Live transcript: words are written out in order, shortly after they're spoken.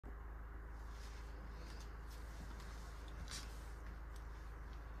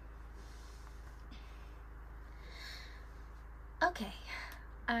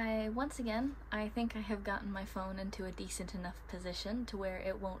Once again, I think I have gotten my phone into a decent enough position to where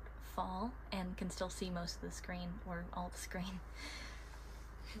it won't fall and can still see most of the screen, or all the screen.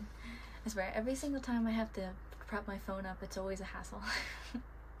 I swear, every single time I have to prop my phone up, it's always a hassle.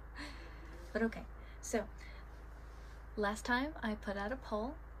 But okay, so last time I put out a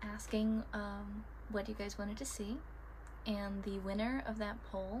poll asking what you guys wanted to see, and the winner of that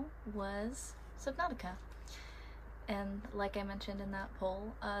poll was Subnautica. And like I mentioned in that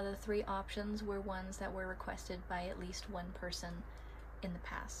poll, the 3 options were ones that were requested by at least one person in the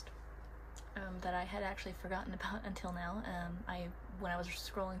past that I had actually forgotten about until now. When I was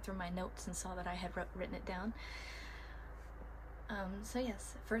scrolling through my notes and saw that I had written it down. So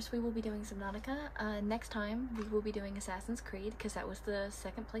yes, first we will be doing Subnautica. Next time we will be doing Assassin's Creed, because that was the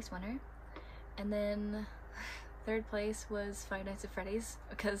 2nd place winner. And then 3rd place was Five Nights at Freddy's,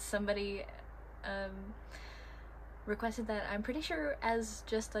 because somebody requested that, I'm pretty sure as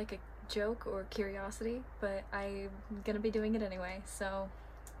just like a joke or curiosity, but I'm gonna be doing it anyway, so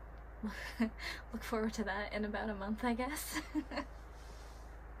look forward to that in about a month, I guess.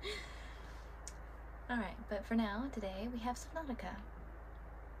 Alright, but for now, today we have Subnautica.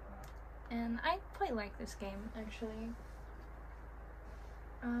 And I quite like this game, actually.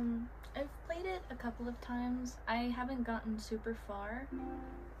 I've played it a couple of times. I haven't gotten super far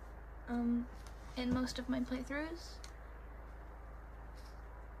in most of my playthroughs.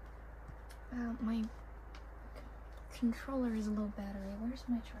 My controller is low battery. Where's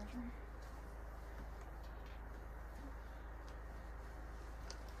my charger?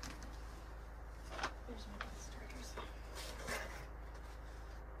 There's my dad's chargers.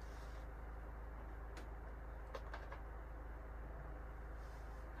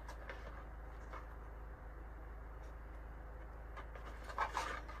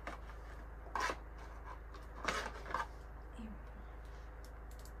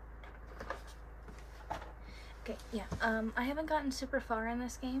 Okay, yeah, I haven't gotten super far in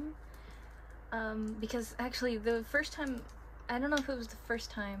this game, because actually the first time, I don't know if it was the first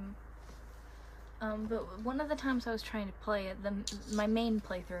time, but one of the times I was trying to play it, my main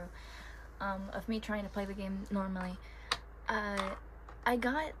playthrough, of me trying to play the game normally, I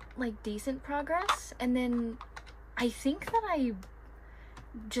got, like, decent progress, and then I think that I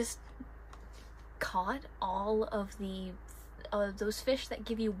just caught all of those fish that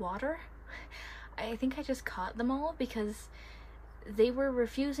give you water. I think I just caught them all because they were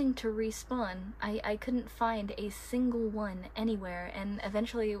refusing to respawn. I couldn't find a single one anywhere, and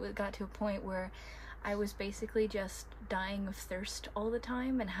eventually it got to a point where I was basically just dying of thirst all the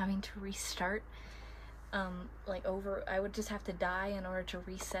time and having to restart. I would just have to die in order to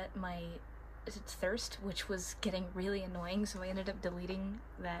reset my thirst, which was getting really annoying, so I ended up deleting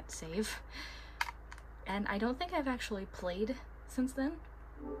that save. And I don't think I've actually played since then.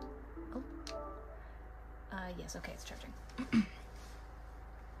 Oh. Yes, okay, it's charging.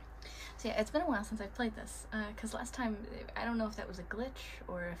 So yeah, it's been a while since I've played this, because last time, I don't know if that was a glitch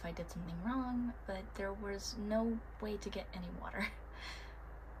or if I did something wrong, but there was no way to get any water.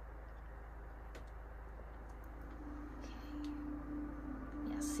 Okay.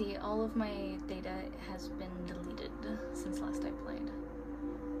 Yeah, see, all of my data has been deleted since last I played.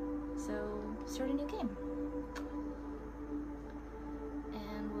 So, start a new game.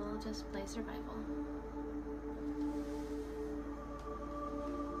 And we'll just play survival.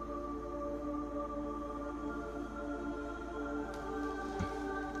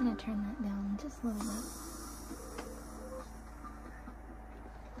 I'm gonna turn that down just a little bit.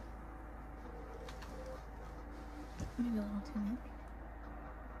 Maybe a little too much.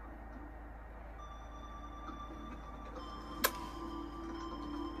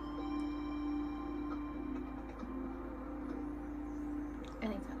 I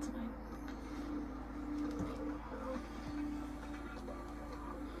think that's fine.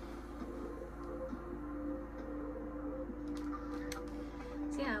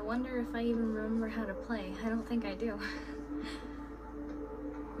 Yeah, I wonder if I even remember how to play. I don't think I do.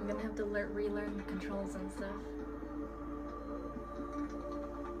 I'm gonna have to relearn the controls and stuff.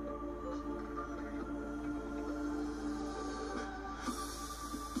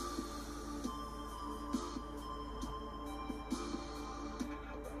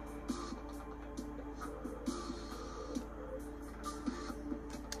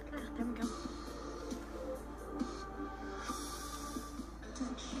 Ah, there we go.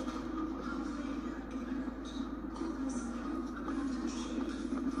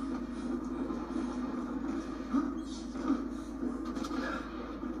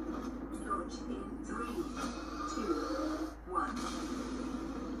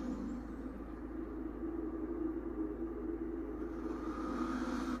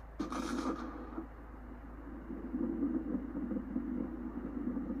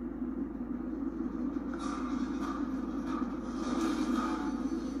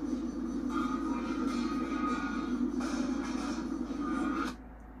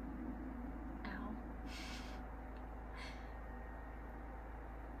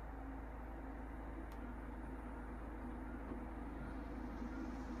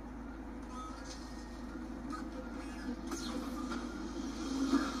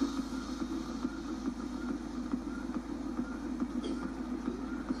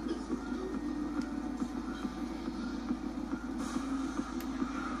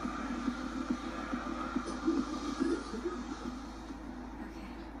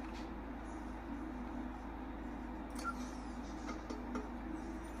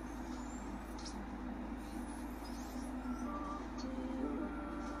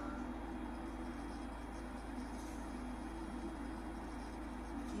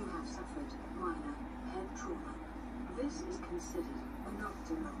 This is considered an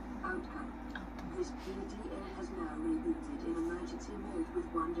optimal outcome. This PDA has now rebooted in emergency mode with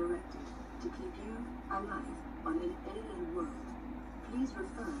one directive to keep you alive on an alien world. Please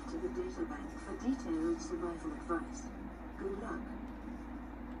refer to the data bank for detailed survival advice. Good luck.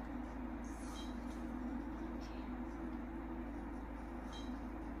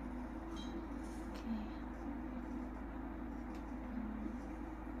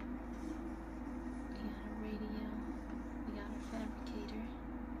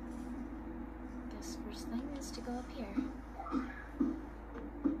 To go up here.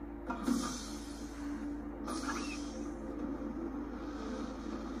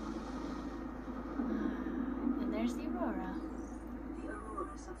 And there's the Aurora. The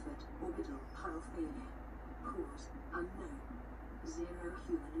Aurora suffered orbital hull failure. Cause unknown. 0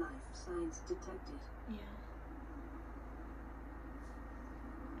 human life signs detected. Yeah.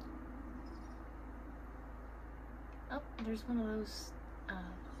 Oh, there's one of those, I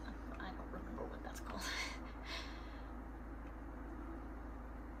don't remember what that's called.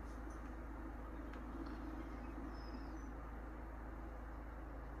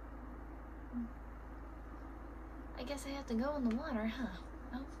 I guess I have to go in the water, huh?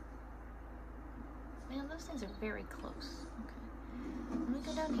 Oh. Man, those things are very close. Okay. Let me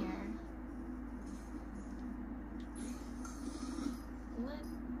go down here. What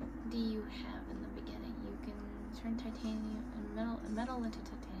do you have in the beginning? You can turn titanium and metal into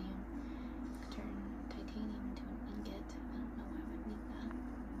titanium. Turn titanium into an ingot. I don't know why I would need that.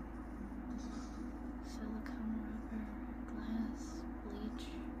 Silicone, rubber, glass, bleach.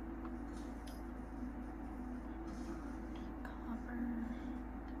 Copper,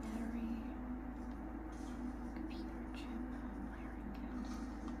 battery, computer chip, wiring kit,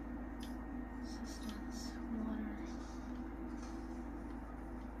 systems, water.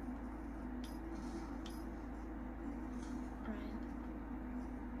 Right.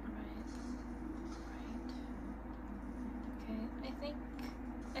 Okay,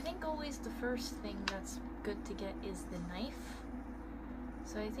 I think always the first thing that's good to get is the knife.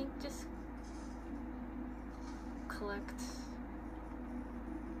 So I think just collect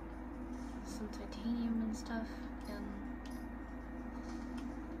some titanium and stuff, and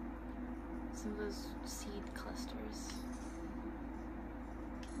some of those seed clusters.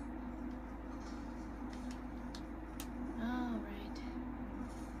 All right.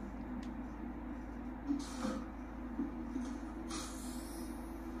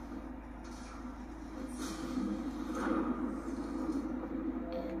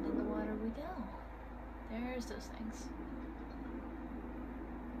 And in the water we go. There's those things.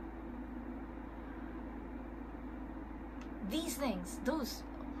 These things, those,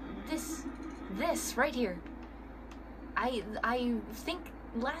 this right here. I think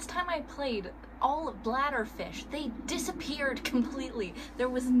last time I played, all bladderfish, they disappeared completely. There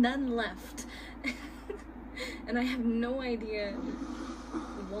was none left. And I have no idea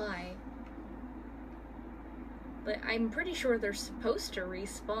why. But I'm pretty sure they're supposed to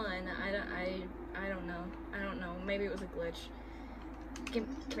respawn. I don't know. I don't know. Maybe it was a glitch. Come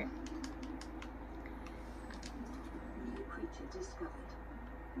here. New creature discovered.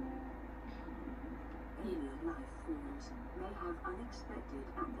 Alien life forms may have unexpected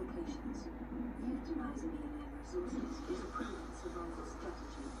applications. Utilizing alien resources is a proven survival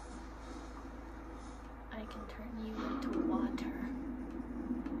strategy. I can turn you into water.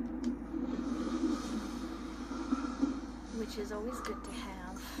 Which is always good to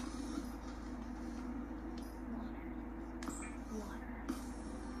have. Water.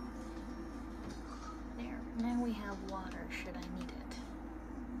 There. Now we have water, should I need it.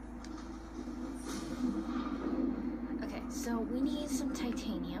 Okay, so we need some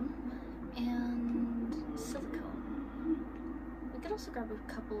titanium and silicone. We could also grab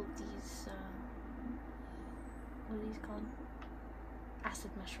a couple of these, what are these called?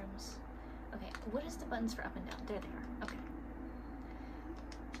 Acid mushrooms. Okay, what is the buttons for up and down? There they are. Okay.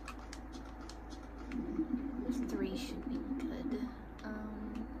 Those 3 should be good.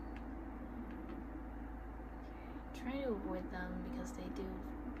 Try to avoid them because they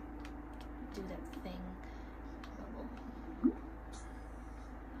do that thing.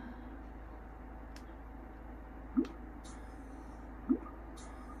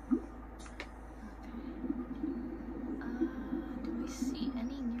 Do we see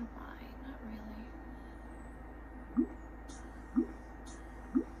any nearby? Not really.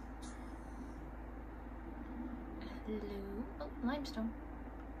 Hello? Oh, limestone.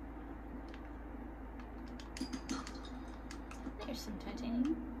 There's some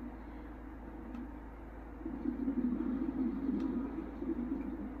titanium.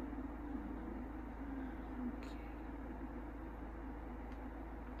 Okay.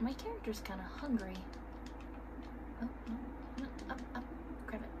 My character's kind of hungry. Oh, no, no, up,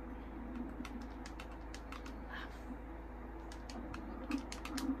 grab it.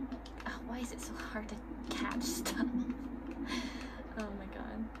 Oh, why is it so hard to catch stuff? Oh my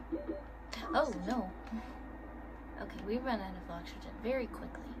god. Oh, no. Okay, we run out of oxygen very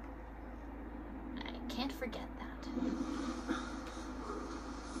quickly. I can't forget that.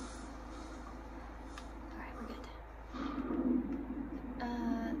 Alright, we're good. The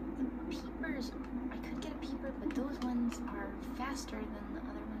peepers, I could get a peeper, but those ones are faster than the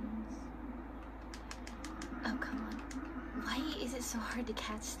other ones. Oh, come on. Why is it so hard to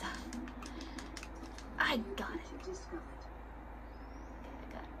catch stuff? I got it. Okay,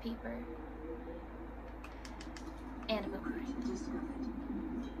 I got a peeper. And a boomerang.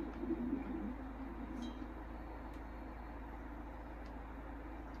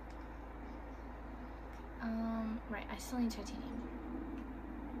 Right, I still need titanium.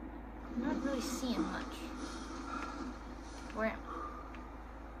 I'm not really seeing much. Where am I?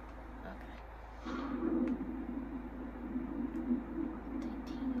 Okay.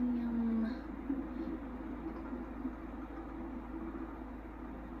 Titanium.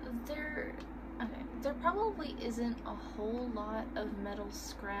 There probably isn't a whole lot of metal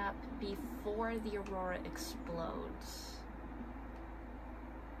scrap before the aurora explodes.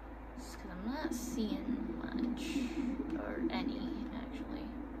 Just because I'm not seeing much, or any, actually.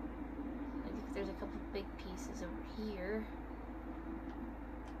 Like, if there's a couple big pieces over here.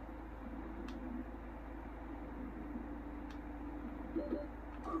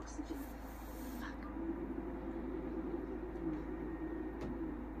 Oxygen. Fuck.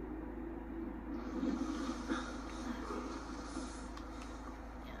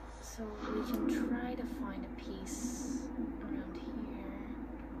 Yeah, so we can try to find a piece around here.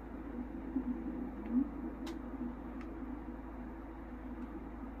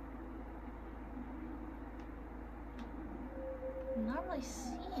 I'm not really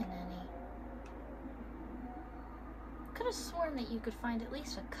seeing any. Could have sworn that you could find at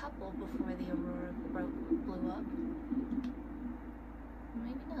least a couple before the aurora blew up.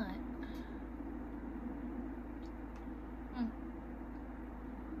 Maybe not.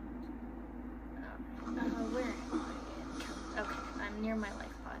 Where am I? Okay, I'm near my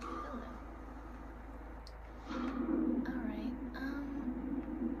life pod. Hello. Alright,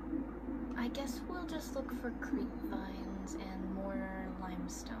 I guess we'll just look for creep vines and more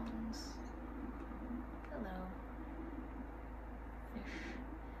limestones. Hello. Fish.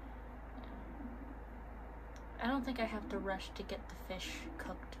 Yeah. I don't think I have to rush to get the fish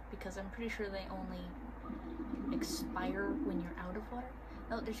cooked because I'm pretty sure they only expire when you're out of water.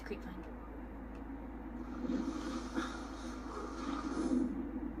 Oh, there's a creep vine.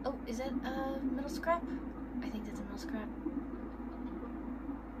 Oh, is that metal scrap? I think that's a metal scrap.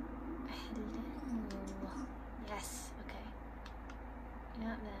 Hello. Yes, okay.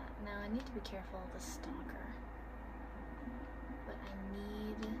 Got that. Now I need to be careful of the stalker. But I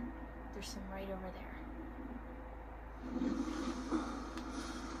need... There's some right over there.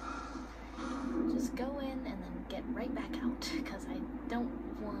 Just go in and then get right back out, because I don't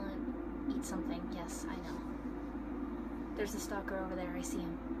want... Eat something. Yes, I know. There's the stalker over there. I see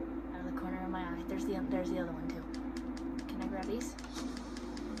him out of the corner of my eye. There's the other one too. Can I grab these?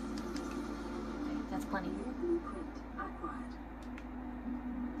 Okay, that's plenty.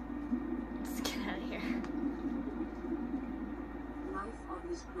 Let's get out of here. Life on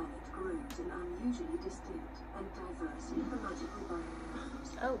this planet grows in unusually distinct and diverse ecological biomes.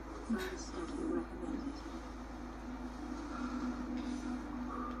 Oh. Further study recommended.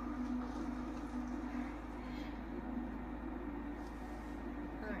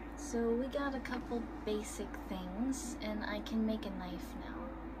 So we got a couple basic things, and I can make a knife now.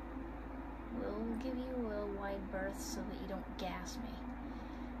 We'll give you a wide berth so that you don't gas me.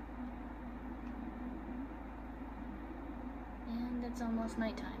 And it's almost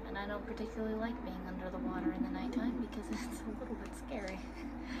nighttime, and I don't particularly like being under the water in the nighttime because it's a little bit scary.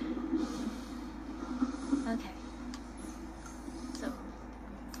 Okay. So,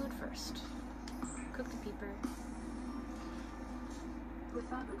 food first. Cook the peeper. The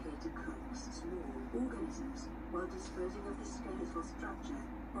fabricator cooks small organisms while disposing of the skeletal structure,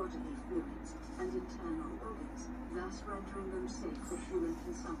 bodily fluids, and internal organs, thus rendering them safe for human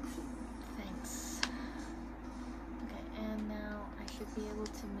consumption. Thanks. Okay, and now I should be able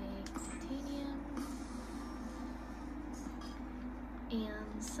to make titanium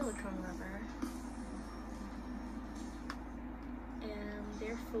and silicone rubber. And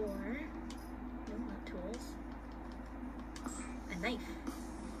therefore, no, not tools. A knife.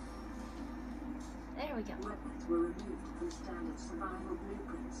 There we go. Weapons were removed from standard survival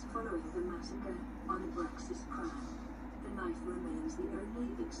blueprints following the massacre on Abraxas Prime. The knife remains the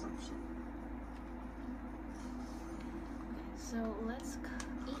only exception. Okay, so let's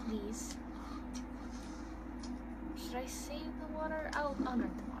eat these. Should I save the water? I'll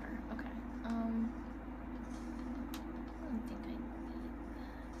drink the water. Okay. I don't think I need that.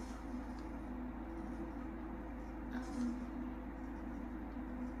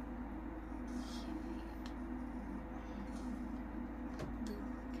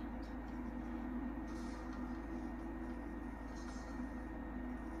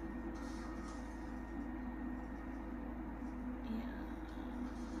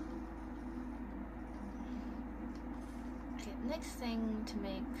 Next thing to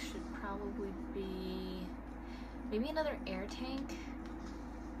make should probably be maybe another air tank,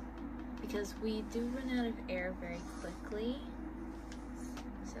 because we do run out of air very quickly.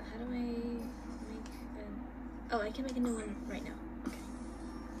 So how do I make an... Oh, I can make a new one right now. Okay.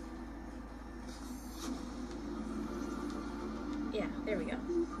 Yeah, there we go.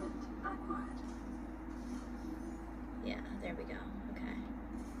 Yeah, there we go. Okay.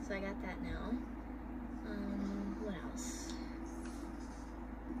 So I got that now. What else?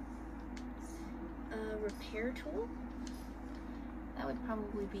 Repair tool? That would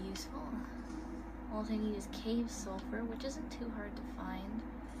probably be useful. All I need is cave sulfur, which isn't too hard to find.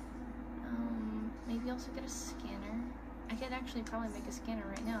 Maybe also get a scanner. I could actually probably make a scanner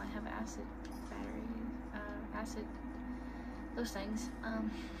right now. I have acid battery, those things.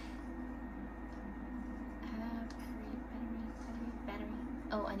 Battery.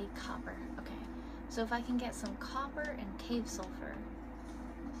 Oh, I need copper. Okay. So if I can get some copper and cave sulfur,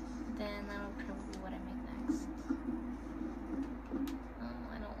 then that'll probably be what I make next.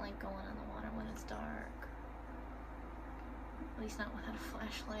 I don't like going in the water when it's dark. At least not without a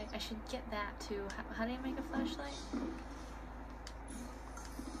flashlight. I should get that too. How do you make a flashlight?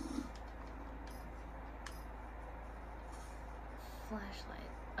 Flashlight.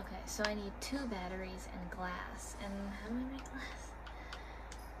 Okay, so I need 2 batteries and glass. And how do I make glass?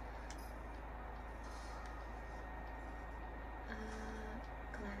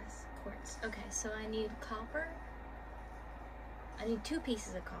 Quartz. Okay, so I need copper. I need 2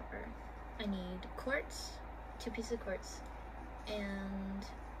 pieces of copper. I need quartz, 2 pieces of quartz, and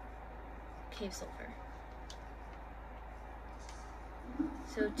cave sulfur.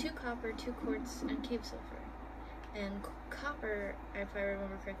 So 2 copper, 2 quartz, and cave sulfur. And copper, if I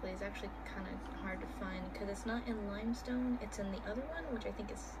remember correctly, is actually kind of hard to find because it's not in limestone, it's in the other one, which I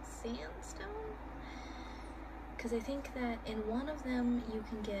think is sandstone. Because I think that in one of them you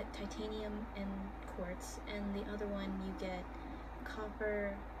can get titanium and quartz, and the other one you get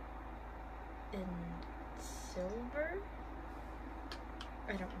copper and silver?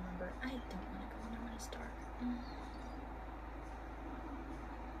 I don't remember. I don't want to go in there when it's dark.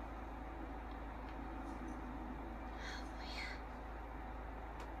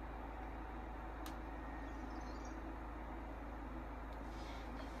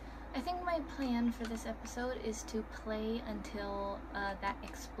 I think my plan for this episode is to play until that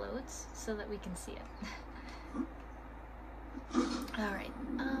explodes so that we can see it. Alright,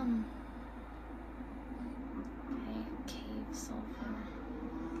 okay, cave sulfur.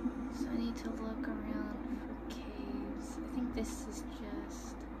 So I need to look around for caves. I think this is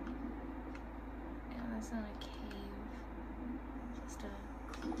just... Yeah, that's not a cave. Just a...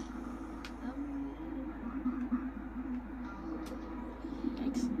 Oh.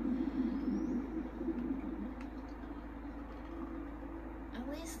 Yikes.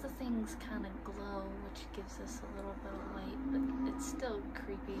 The things kind of glow, which gives us a little bit of light, but it's still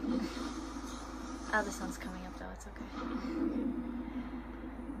creepy. Oh, the sun's coming up though, it's okay.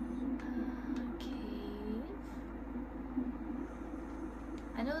 Cave.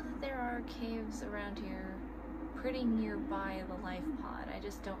 I know that there are caves around here pretty nearby the life pod. I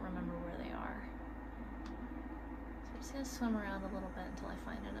just don't remember where they are. So I'm just gonna swim around a little bit until I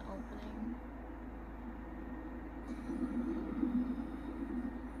find an opening.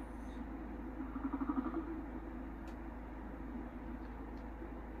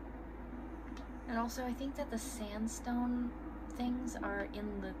 And also, I think that the sandstone things are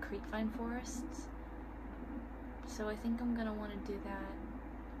in the creepvine forests. So I think I'm gonna want to do that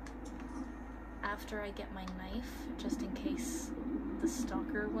after I get my knife, just in case the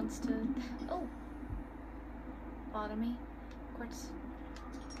stalker wants to... Oh! Bottomy. Quartz.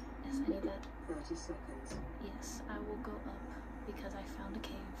 Yes, I need that. 30 seconds. Yes, I will go up because I found a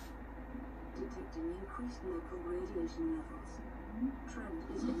cave. Detecting increased local radiation levels. Trend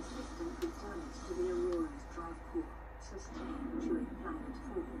is consistent with damage to the Aurora's drive core. sustained during planet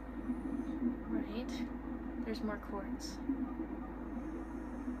fall. Right. There's more quartz.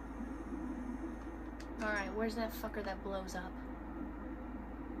 Alright, where's that fucker that blows up?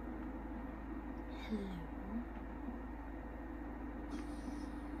 Hello.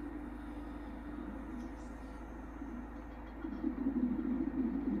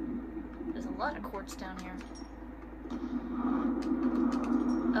 There's a lot of quartz down here.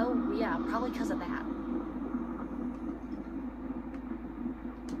 Oh, yeah, probably because of that.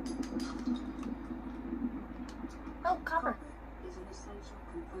 Oh, copper. Is an essential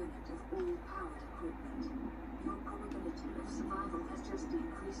component of all powered equipment. Your probability of survival has just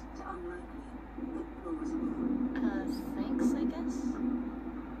decreased to unlikely, but plausible. Thanks, I guess?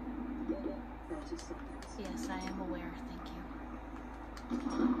 30 seconds. Yes, I am aware, thank you.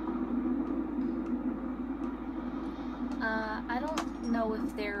 I don't know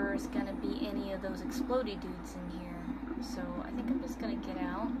if there's gonna be any of those explodey dudes in here, so I think I'm just gonna get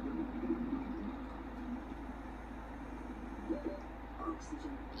out.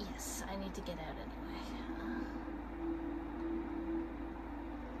 Oxygen. Yes, I need to get out anyway.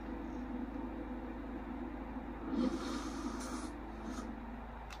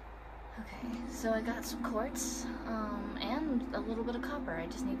 Okay, so I got some quartz, and a little bit of copper. I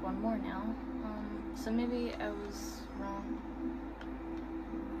just need one more now. So maybe I was wrong.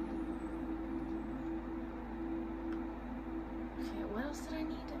 Okay, what else did I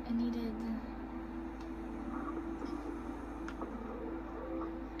need? I needed...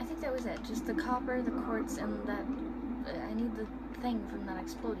 I think that was it. Just the copper, the quartz, and that... I need the thing from that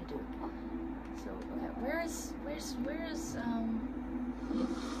explodey dude. So, okay, where's,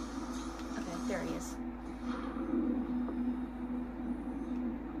 okay, there he is.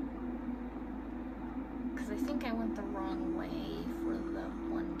 Because I think I went the wrong way for the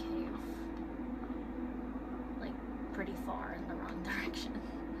one cave. Like, pretty far in the wrong direction.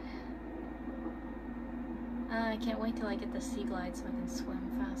 I can't wait till I get the sea glide so I can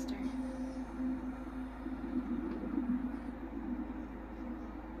swim faster.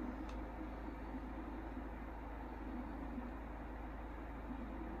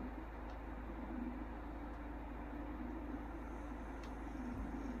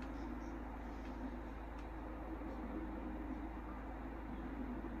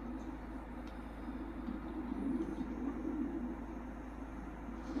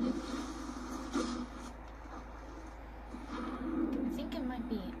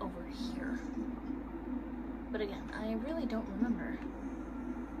 But again, I really don't remember.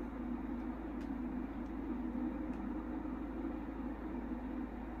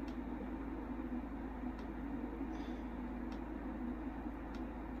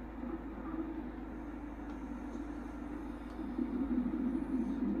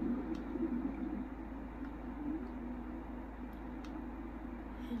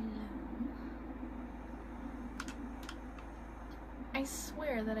 I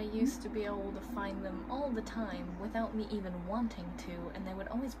swear that I used to be able to find them all the time without me even wanting to, and they would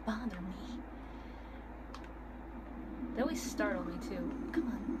always bother me. They always startle me too. Come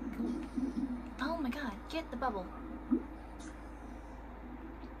on, go. Oh my god, get the bubble.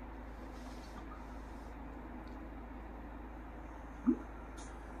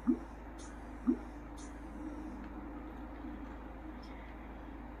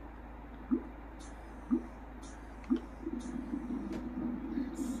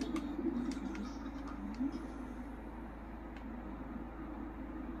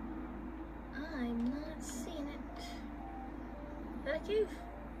 Cave?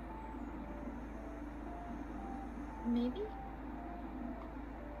 Maybe?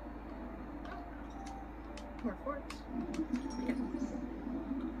 Oh. More quartz. Okay.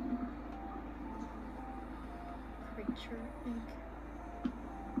 Creature, I think.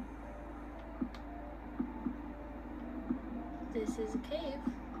 This is a cave.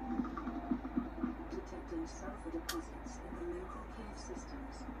 Detecting sulfur deposits in the local cave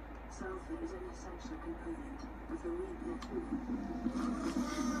systems. Sulfur is an essential component of the Reaper tool.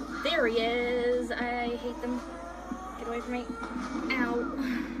 There he is! I hate them. Get away from me. Ow.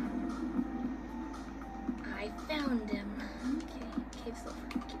 I found him. Okay, cave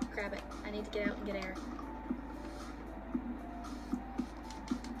sulfur. Grab it. I need to get out and get air.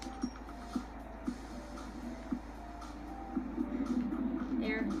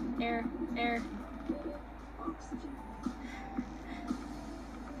 Air, air, air. Oxygen.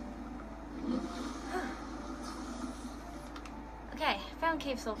 Okay, found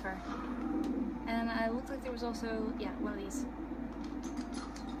cave sulfur. And it looked like there was also, yeah, one of these.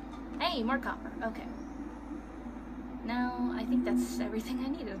 Hey, more copper. Okay. Now, I think that's everything I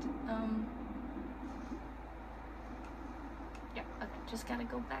needed. Just gotta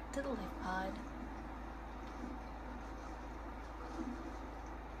go back to the life pod.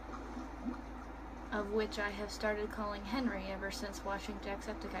 Of which I have started calling Henry ever since watching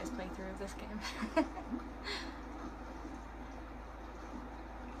Jacksepticeye's playthrough of this game.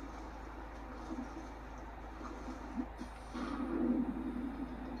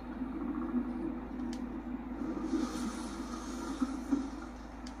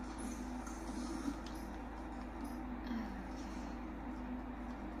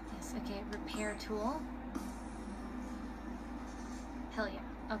 Okay, repair tool. Hell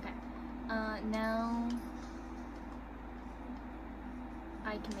yeah. Okay. Now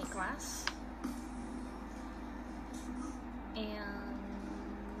I can make glass.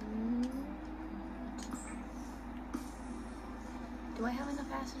 And do I have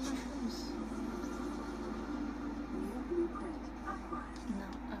enough acid mushrooms? No.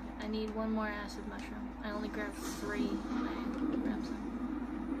 Okay. I need one more acid mushroom. I only grabbed 3 and I grabbed some.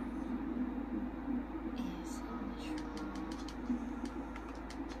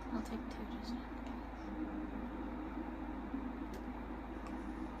 I'll take 2 just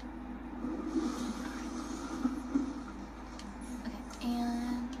okay,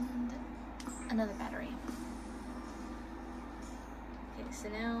 and another battery. Okay, so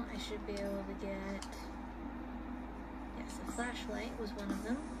now I should be able to get, yes, a flashlight was one of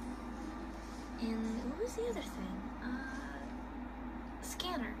them. And what was the other thing?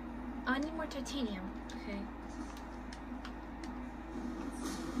 Scanner. Oh, I need more titanium. Okay.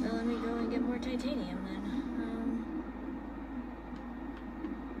 Well, let me go and get more titanium then.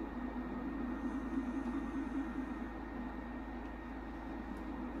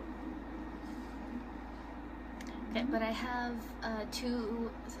 Okay, but I have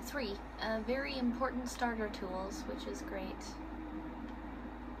 3 very important starter tools, which is great.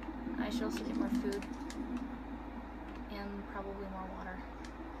 I should also get more food and probably more water.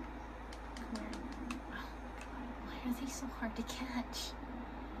 Come here. Oh, why are they so hard to catch?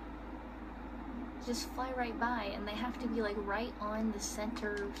 Just fly right by, and they have to be like right on the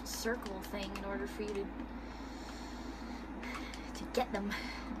center circle thing in order for you to get them.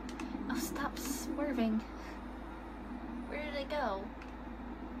 Oh, stop swerving. Where did it go?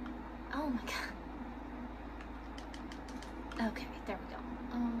 Oh my god. Okay, there we go.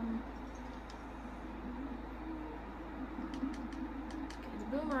 Okay, the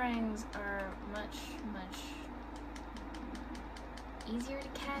boomerangs are much easier to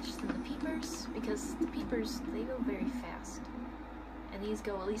catch than the peepers, because the peepers, they go very fast, and these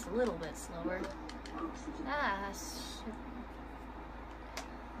go at least a little bit slower. Ah, shit.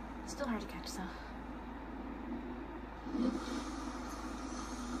 Still hard to catch though.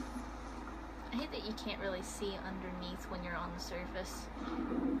 I hate that you can't really see underneath when you're on the surface.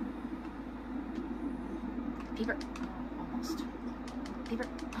 Peeper. Oh, almost. Peeper.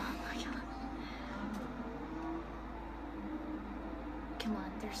 Oh my god. Come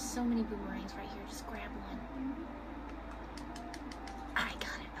on, there's so many boomerangs right here. Just grab one. I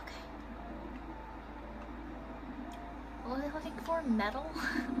got it, okay. What are they looking for? Metal?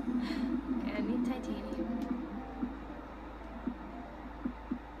 Okay, I need titanium.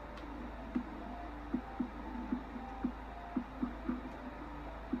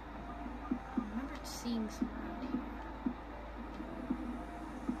 I remember seeing some around here.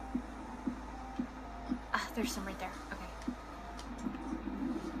 Ah, there's some right there. Okay.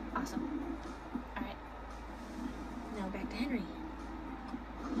 Awesome. Alright. Now back to Henry.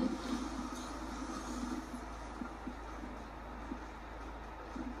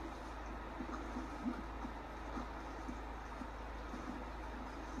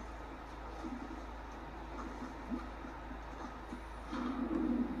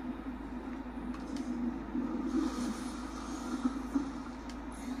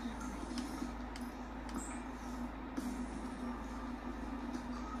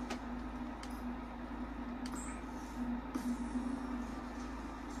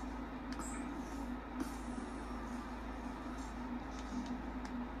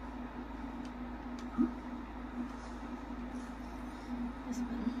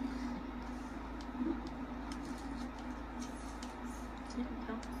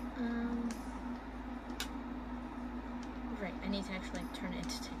 Right, I need to actually turn it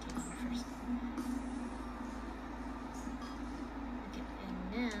into titanium first. Okay,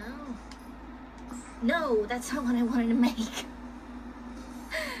 and now... No, that's not what I wanted to make.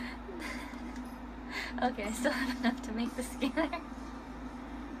 Okay, I still have enough to make the scanner. The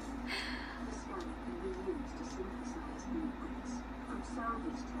scanner can be used to synthesize blueprints from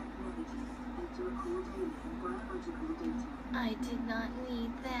salvage technology and to record alien biological data. I did not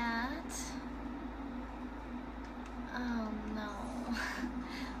need that. Oh no.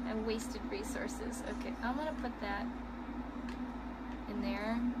 I wasted resources. Okay, I'm gonna put that in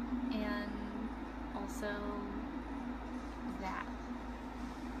there, and also that.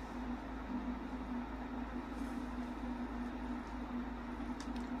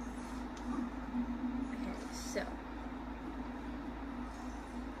 Okay, so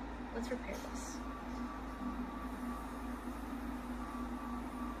let's repair this.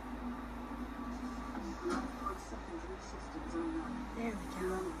 There we go.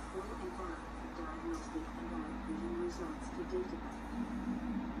 Running full environment diagnostic and night vision results to database.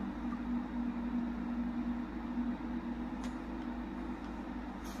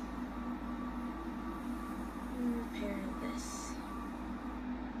 Repair this.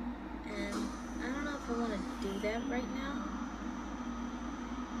 And I don't know if I want to do that right now.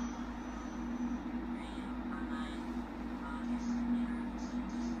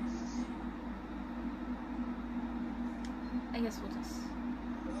 I guess we'll just...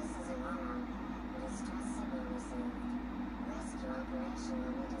 This is a runout. Distress signal received. Rescue operation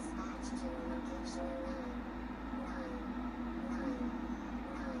will be dispatched to your location in 9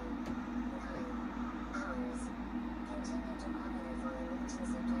 hours. Continue to monitor for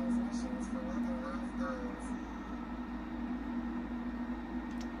emergency transmissions from other life forms.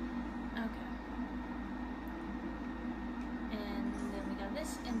 Okay. And then we got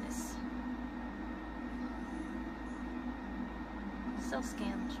this and this.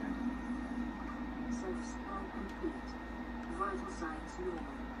 Self-scan, sure. Self-scan complete. Vital signs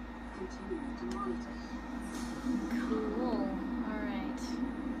normal. Continuing to monitor. Cool. Alright.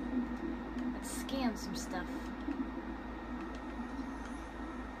 Let's scan some stuff.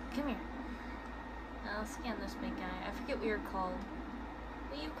 Come here. I'll scan this big guy. I forget what you're called.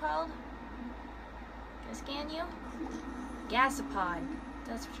 What are you called? Can I scan you? Gasopod.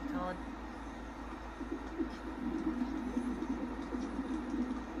 That's what you're called.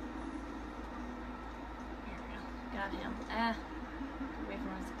 There we go. Got him. Ah. Get away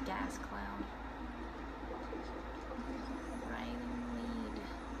from this gas cloud. Right in the lead.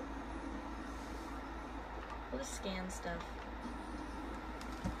 We'll just scan stuff.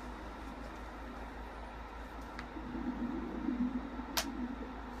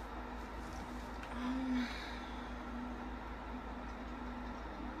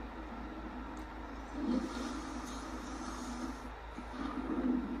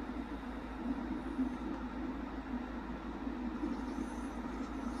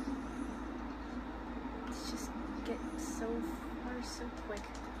 Let's just get so far so quick.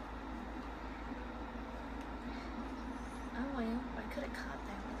 Oh well, I could have caught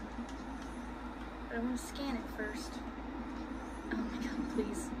that one. But I want to scan it first. Oh my god,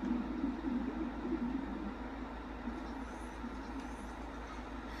 please.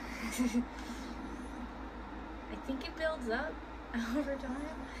 I think it builds up over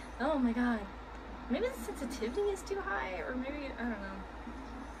time. Oh my god. Maybe the sensitivity is too high, or maybe, I don't know.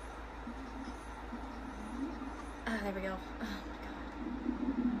 Ah, there we go. Oh my god.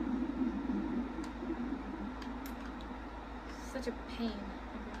 Such a pain.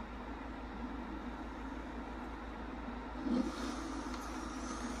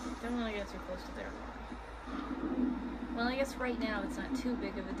 Don't want to get too close to the Aurora. Well, I guess right now it's not too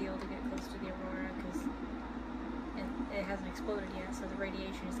big of a deal to get close to the Aurora because it hasn't exploded yet, so the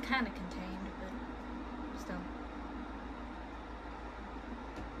radiation is kind of contained, but still.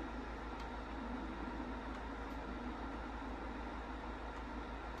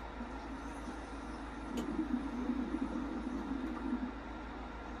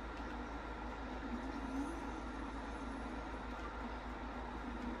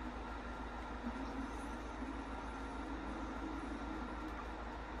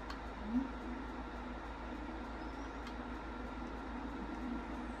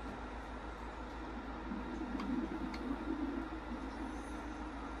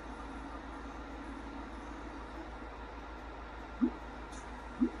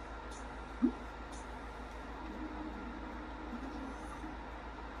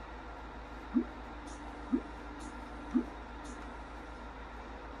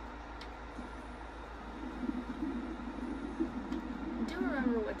 I do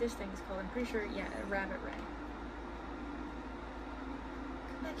remember what this thing is called. I'm pretty sure, yeah, a rabbit ray.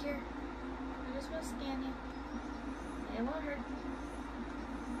 Come back here. I just want to scan you. It won't hurt.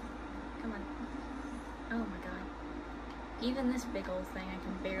 Come on. Oh my god. Even this big old thing, I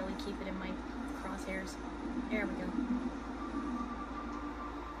can barely keep it in my crosshairs. There we go.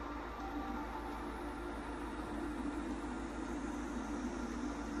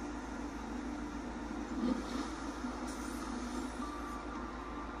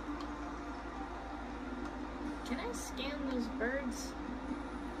 Can I I scan those birds?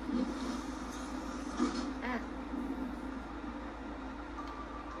 Ah.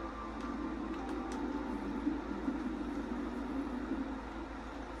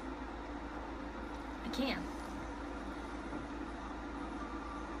 I can.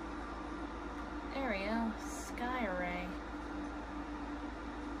 There we go. Sky array.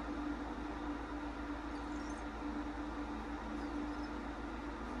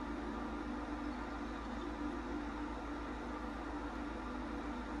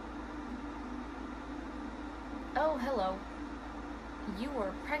 Oh, hello. You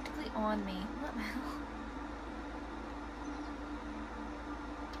were practically on me. What the hell?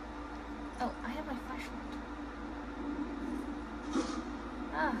 Oh, I have my flashlight.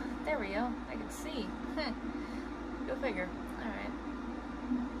 Ah, there we go. I can see. Go figure. Alright.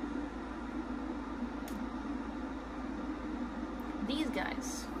 These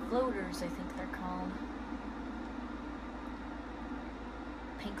guys. Floaters, I think they're called.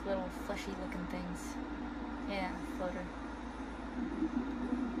 Pink little fleshy looking things. Yeah, floater.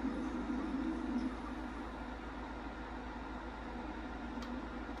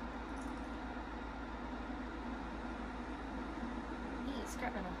 Hey,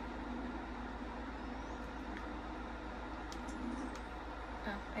 scrap metal.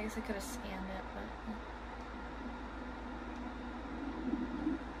 Oh, I guess I could have scanned it, but...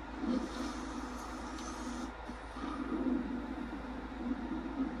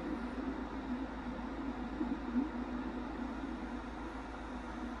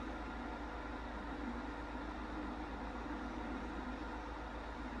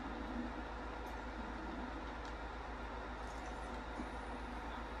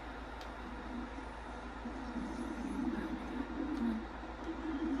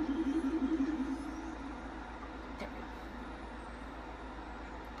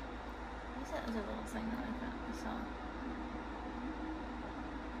 That was a little thing that I saw.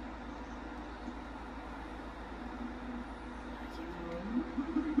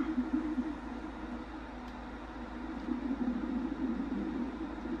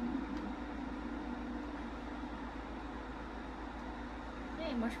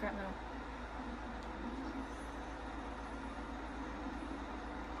 Hey, more scrap metal.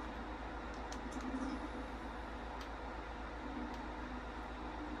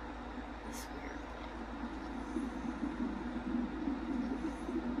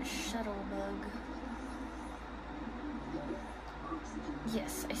 Shuttle bug.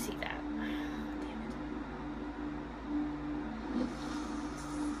 Yes, I see that. Damn it.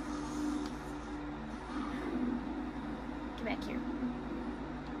 Get back here.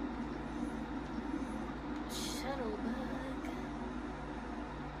 Shuttle bug.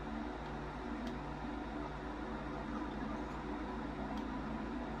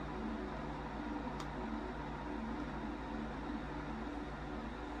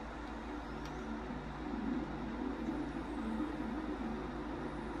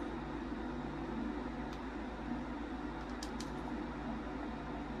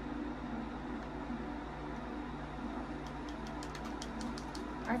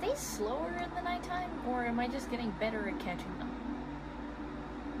 Are they slower in the nighttime, or am I just getting better at catching them?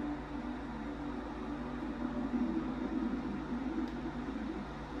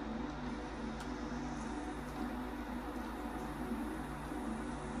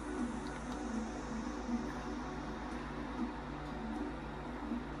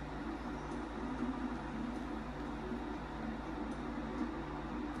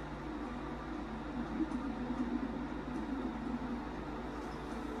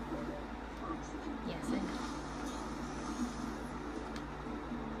 Yes, I know.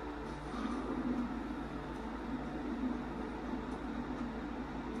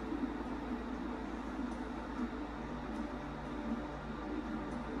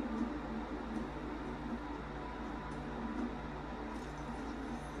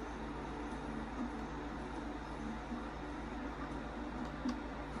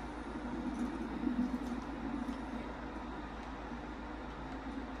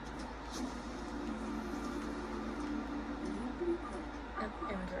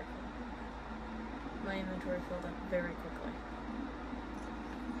 Inventory. My inventory filled up very quickly.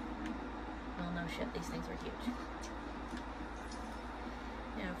 Well, no shit, these things are huge.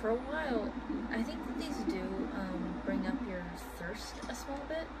 Yeah, for a while, I think that these do bring up your thirst a small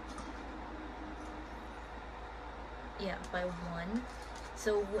bit. Yeah, by 1.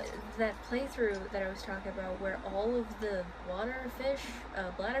 So that playthrough that I was talking about, where all of the water fish,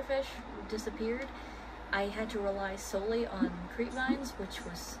 bladderfish, disappeared, I had to rely solely on creep vines, which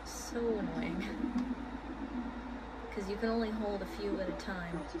was so annoying. Because you can only hold a few at a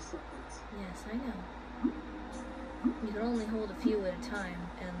time. 30 seconds. Yes, I know. You can only hold a few at a time,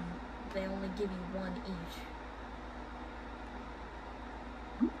 and they only give you one each.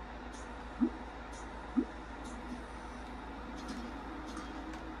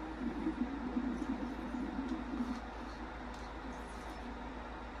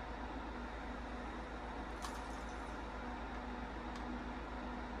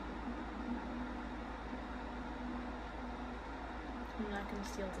 I'm not going to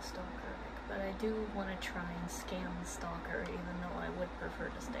steal the stalker, but I do want to try and scam the stalker, even though I would prefer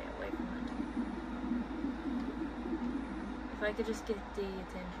to stay away from it. If I could just get the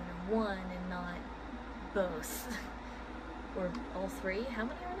attention of one and not both. Or all three? How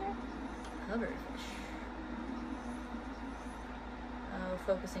many are there? Hoverfish. Oh,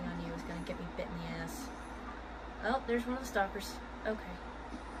 focusing on you is going to get me bit in the ass. Oh, there's one of the stalkers. Okay.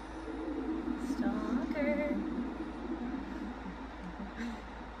 Stalker.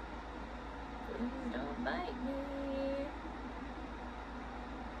 Please don't bite me.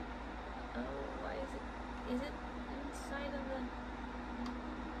 Oh, why is it? Is it inside of the...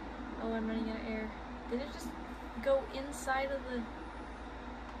 Oh, I'm running out of air. Did it just go inside of the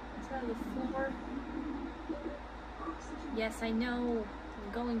floor? Yes, I know.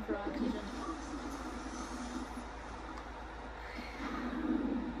 I'm going for oxygen.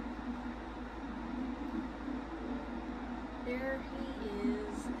 There he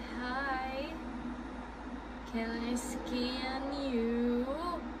is. Hi. Can I scan you?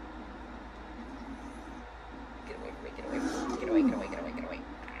 Get away from me, get away from me. Get away, get away, get away, get away.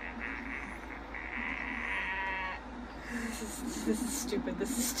 This is stupid.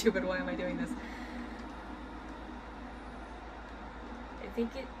 This is stupid. Why am I doing this? I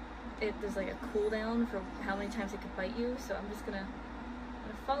think there's like a cooldown for how many times it could bite you, so I'm just gonna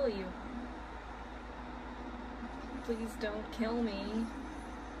follow you. Please don't kill me.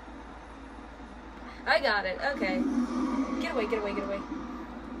 I got it. Okay. Get away, get away, get away.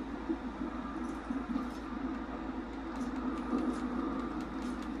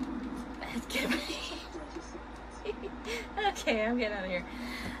 Get away. Okay, I'm getting out of here.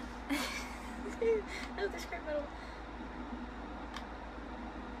 Oh, the scrap metal.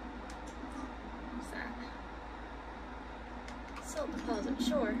 What's that? Salt deposit.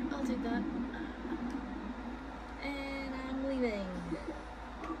 Sure, I'll take that. And I'm leaving.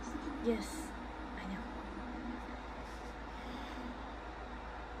 Yes, I know.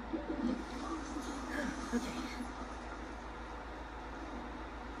 Okay.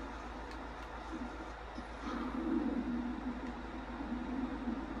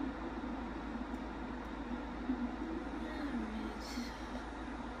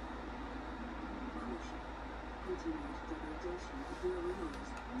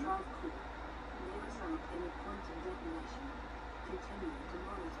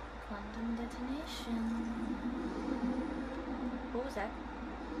 Quantum detonation. What was that?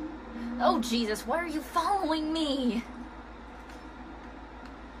 Oh Jesus, why are you following me?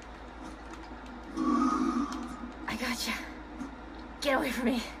 I gotcha. Get away from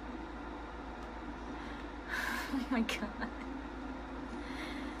me. Oh my god.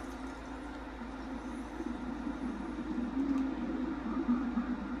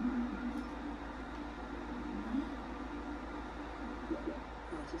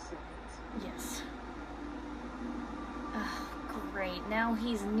 Yes. Oh, great. Now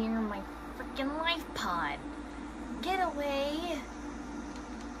he's near my freaking life pod. Get away.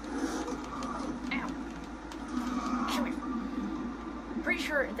 Ow. Come here. Pretty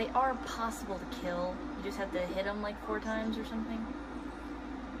sure they are possible to kill. You just have to hit them like 4 times or something.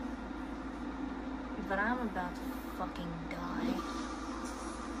 But I'm about to fucking die.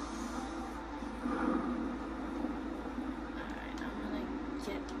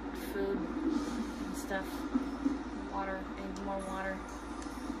 Get food and stuff. Water. I need more water.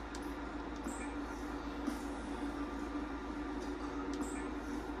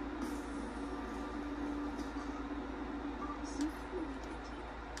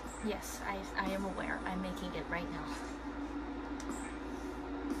 Yes, I am aware. I'm making it right now.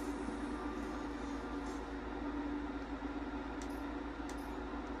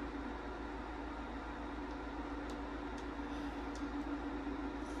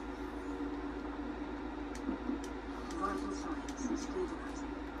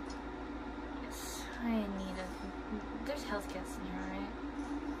 Yes, I need a... There's health kits in here, right?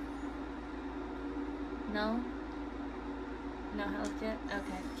 No? No health kit?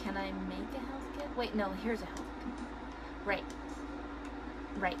 Okay. Can I make a health kit? Wait, no, here's a health kit. Right.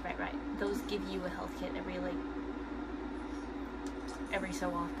 Right. Those give you a health kit every so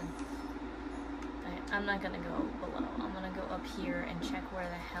often. I'm not gonna go below. I'm gonna go up here and check where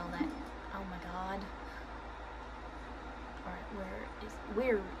the hell that... Oh my god. Alright,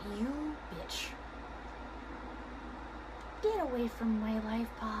 where are you, bitch? Get away from my life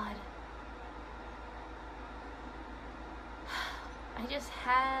pod. I just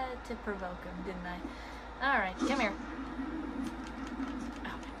had to provoke him, didn't I? Alright, come here.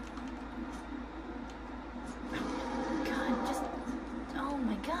 Oh. God, just... Oh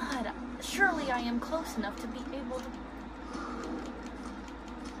my god. Surely I am close enough to be able to...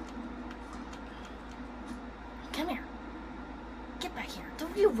 Come here. Get back here.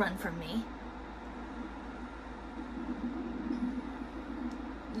 Don't you run from me.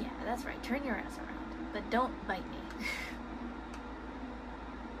 Yeah, that's right. Turn your ass around. But don't bite me.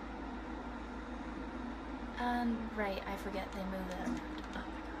 Right, I forget they move that around. Oh my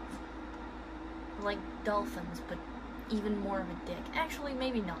god. Like dolphins, but even more of a dick. Actually,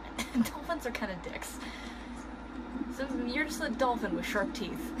 maybe not. Dolphins are kind of dicks. So you're just a dolphin with sharp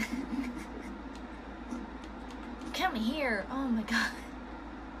teeth. Come here! Oh my god.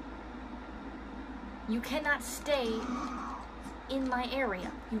 You cannot stay in my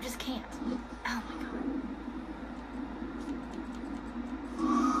area. You just can't. Oh my god.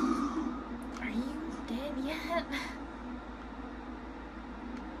 Are you dead yet?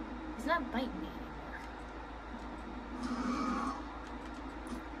 He's not biting me anymore.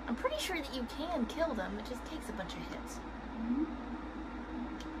 I'm pretty sure that you can kill them. It just takes a bunch of hits.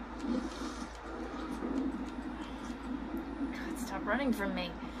 God, stop running from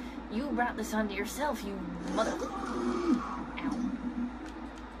me. You brought this onto yourself, you mother... Ow.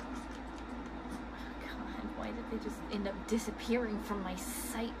 God, why did they just end up disappearing from my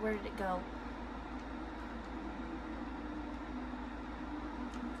sight? Where did it go?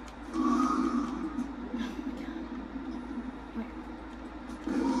 Oh my god. Where?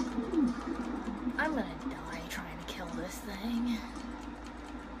 I'm gonna die trying to kill this thing.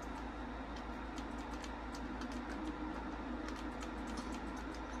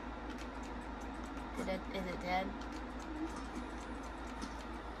 Is it dead?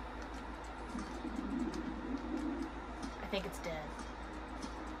 I think it's dead.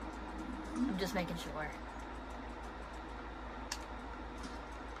 I'm just making sure.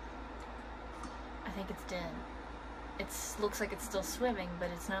 I think it's dead. It looks like it's still swimming, but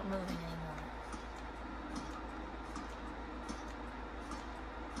it's not moving anymore.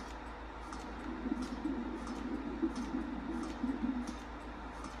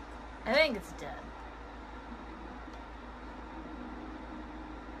 I think it's dead.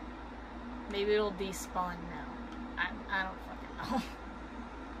 Maybe it'll despawn now. I don't fucking know.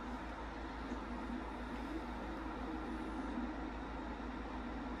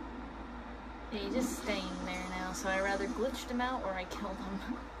 Yeah, he's just staying there now, so I rather glitched him out or I killed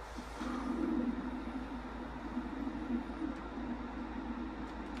him.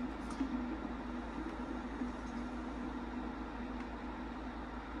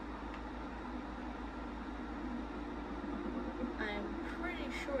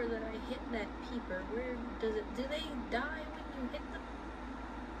 Sure that I hit that peeper. Where does it... Do they die when you hit them?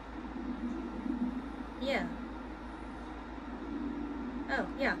 Yeah. Oh,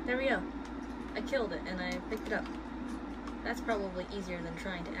 yeah, there we go. I killed it and I picked it up. That's probably easier than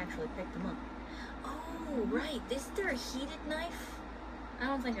trying to actually pick them up. Oh, right. Is there a heated knife? I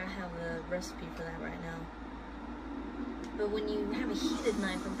don't think I have the recipe for that right now. But when you have a heated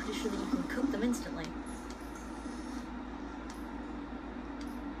knife, I'm pretty sure that you can cook them instantly.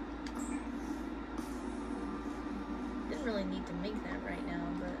 Really need to make that right now,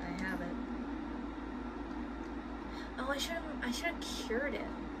 but I have it. Oh, I should have cured it.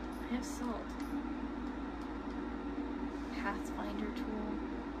 I have salt. Pathfinder tool.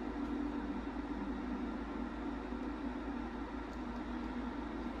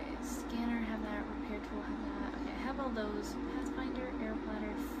 Okay, scanner, have that. Repair tool, have that. Okay, I have all those. Pathfinder, air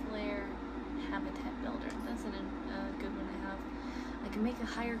bladder, flare, habitat builder. That's a good one to have. I can make a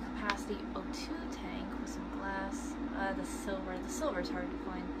higher capacity O2 tank with some glass. The silver's hard to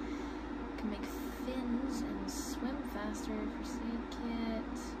find. I can make fins and swim faster for seed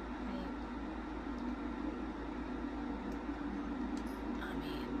kit. Right. I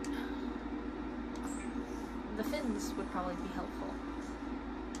mean, the fins would probably be helpful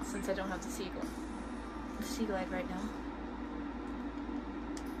since I don't have the sea glide right now.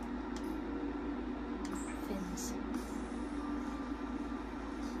 Fins.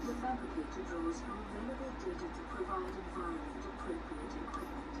 The fabricator draws from available data to provide environment appropriate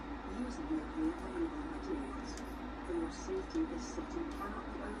equipment using locally available materials. For your safety, this setting cannot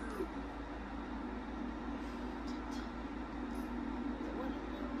be overridden.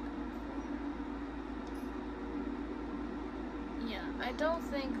 Yeah, I don't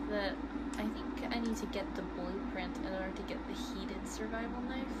think that... I think I need to get the blueprint in order to get the heated survival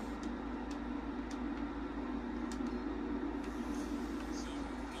knife.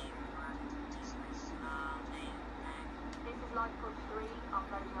 This is Life Pod 3,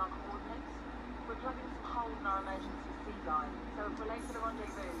 uploading our coordinates. We're plugging some holes in our emergency feed line, so if we're late for the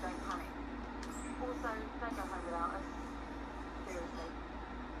rendezvous, don't panic. Also, don't go home without us. Seriously.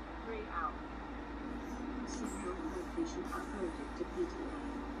 3 out. Serial location uploaded to PDA.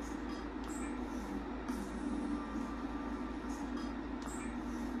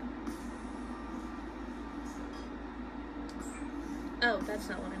 Oh, that's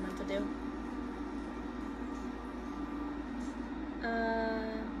not what I meant to do.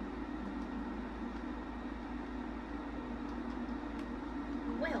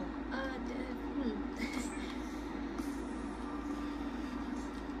 Well,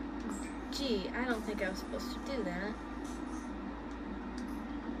 Gee, I don't think I was supposed to do that.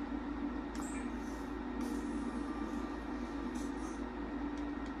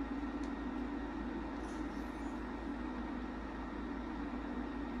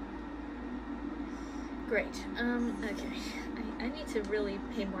 Great. Okay. I need to really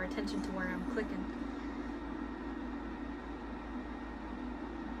pay more attention to where I'm clicking.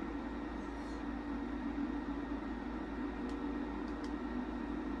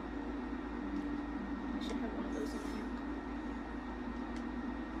 I should have one of those in hand.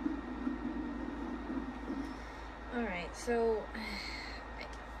 Alright, so...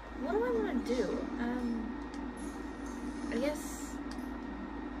 what do I want to do? I guess...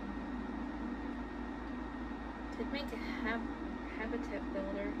 make a habitat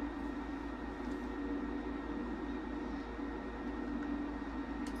builder.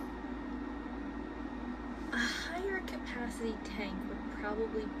 A higher capacity tank would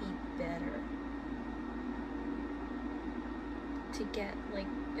probably be better to get like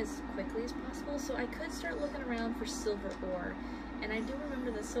as quickly as possible. So I could start looking around for silver ore, and I do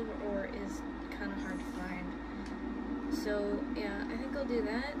remember that silver ore is kind of hard to find. So yeah, I think I'll do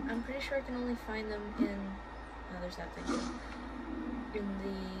that. I'm pretty sure I can only find them in there's that thing in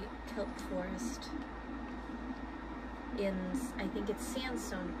the kelp forest in, I think it's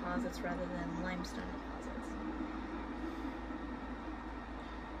sandstone deposits rather than limestone deposits.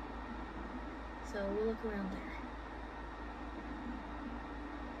 So we'll look around there.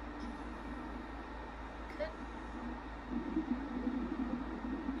 Good.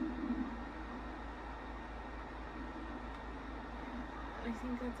 I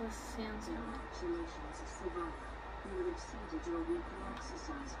think that's a sandstone. Congratulations, Savannah. You have exceeded your weekly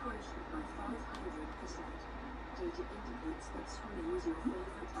exercise quotient by 500%. Data indicates that swimming is your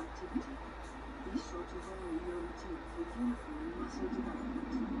favorite activity. Be sure to vary your routine for uniform muscle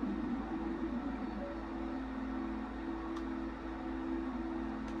development.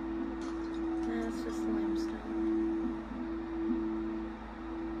 That's just limestone.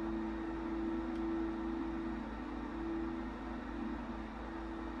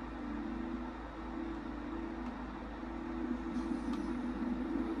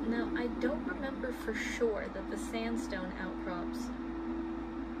 I don't remember for sure that the sandstone outcrops,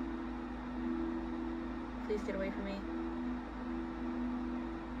 please get away from me,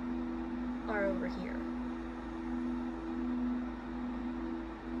 are over here.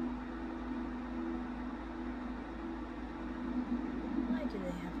 Why do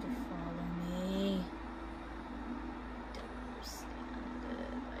they have to follow me? Don't understand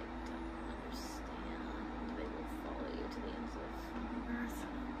it. I don't understand. They will follow you to the ends of the earth.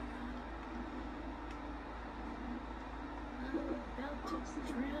 About to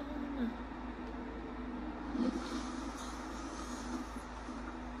drown.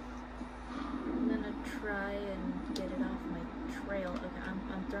 I'm gonna try and get it off my trail. Okay,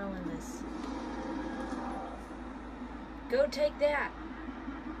 I'm throwing this. Go take that.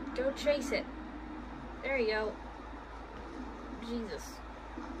 Go chase it. There you go. Jesus.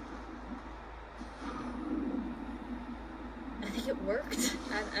 I think it worked.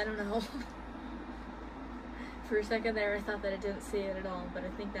 I don't know. For a second there, I thought that I didn't see it at all, but I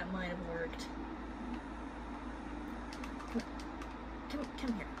think that might have worked.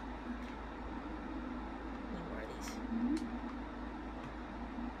 Come here. Need more of these.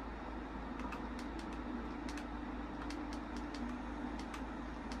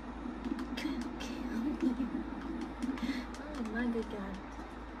 Kill me. Oh my good God.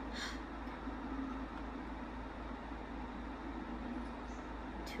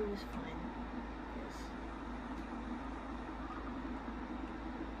 Two is fine.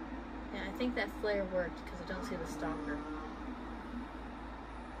 I think that flare worked because I don't see the stalker.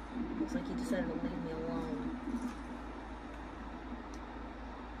 Looks like he decided to leave me alone.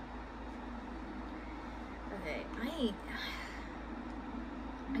 Wait.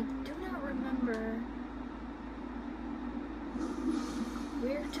 I do not remember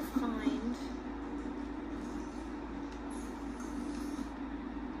where to find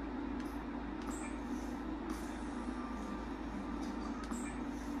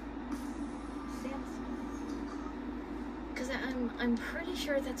I'm pretty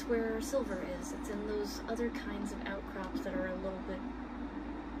sure that's where silver is. It's in those other kinds of outcrops that are a little bit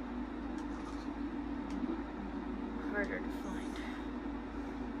harder to find.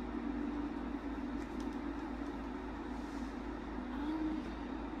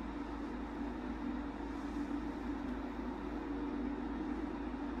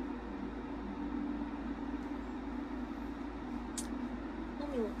 Let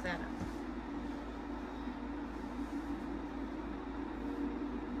me look that up.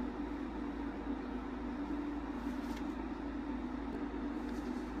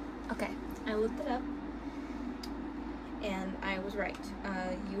 Okay, I looked it up, and I was right.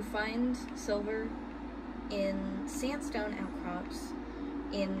 You find silver in sandstone outcrops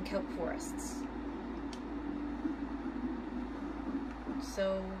in kelp forests.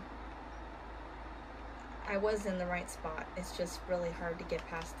 So, I was in the right spot. It's just really hard to get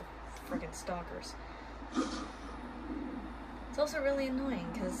past the friggin' stalkers. It's also really annoying,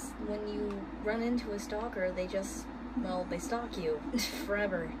 because when you run into a stalker, they just, well, they stalk you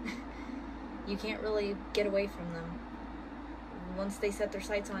forever. You can't really get away from them. Once they set their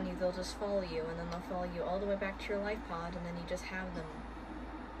sights on you, they'll just follow you, and then they'll follow you all the way back to your life pod, and then you just have them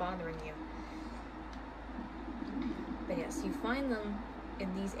bothering you. But yes, you find them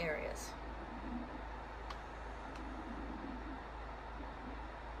in these areas.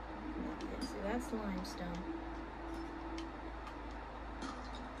 See, that's limestone.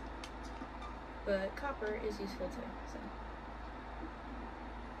 But copper is useful too, so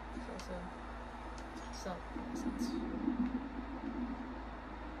it's also salt in a sense.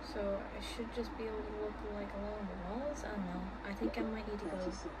 So I should just be able to look like along the walls? I don't know. I think I might need to go.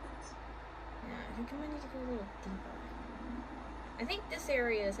 Yeah, I think I might need to go a little deeper. I think this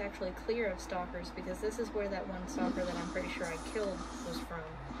area is actually clear of stalkers because this is where that one stalker that I'm pretty sure I killed was from.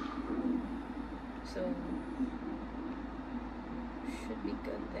 So should be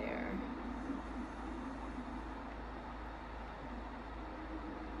good there.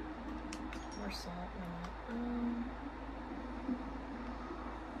 More salt, why not?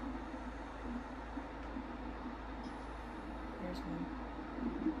 There's one.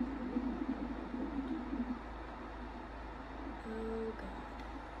 Oh god.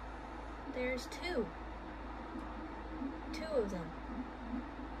 There's two. Two of them.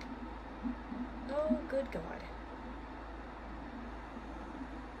 Oh good god.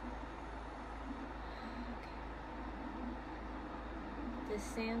 This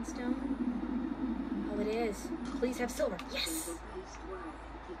sandstone? Oh, it is. Please have silver. Yes!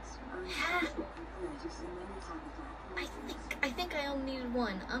 Ha! I think I only needed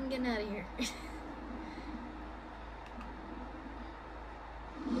one. I'm getting out of here.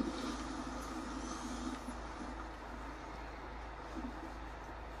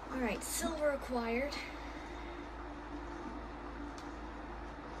 Alright, silver acquired.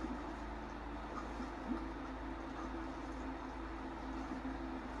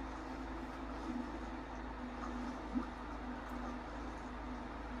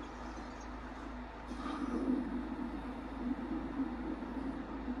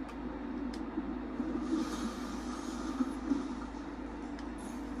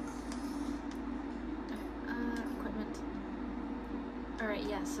 Alright,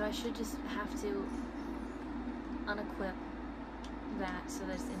 yeah, so I should just have to unequip that so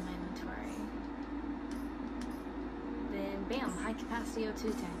that it's in my inventory. Then, bam, high capacity O2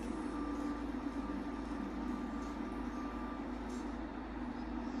 tank.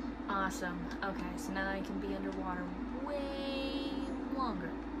 Awesome. Okay, so now I can be underwater way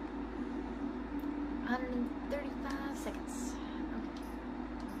longer. 135 seconds. Okay.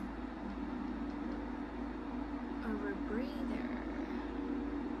 Over breather.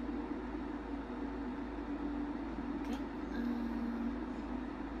 Okay.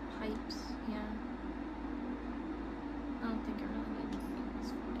 Pipes, yeah. I don't think I really need this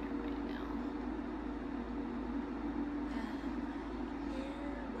there right now.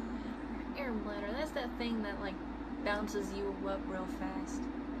 Air bladder. That's that thing that like bounces you up real fast.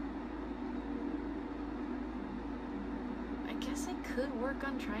 I guess I could work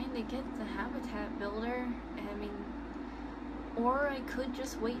on trying to get the habitat builder. I mean, or I could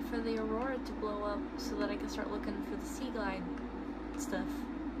just wait for the aurora to blow up so that I can start looking for the sea glide stuff.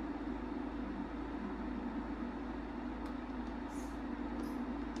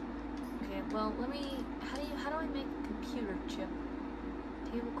 Okay, well, let me, how do I make a computer chip?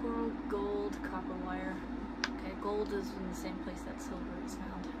 Table coral, gold, copper wire. Okay, gold is in the same place that silver is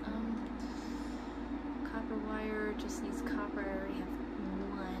found. Copper wire just needs copper. I already have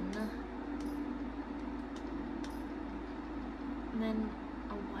one. And then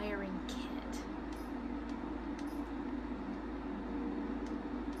a wiring kit.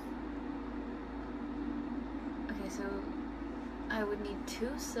 Okay, so I would need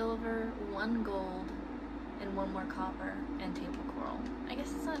 2 silver, 1 gold, and 1 more copper, and table coral. I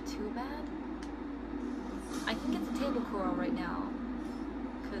guess it's not too bad. I can get the table coral right now,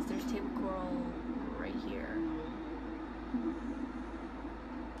 because there's table coral right here.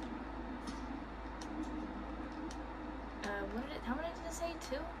 How many did it say?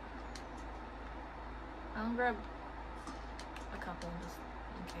 2? I'll grab a couple just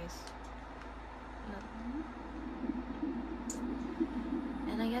in case. No.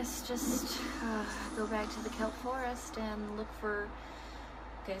 And I guess just go back to the kelp forest and look for...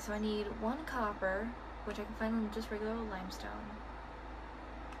 Okay, so I need 1 copper, which I can find on just regular limestone,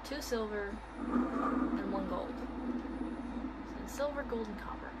 2 silver, and 1 gold. So it's silver, gold, and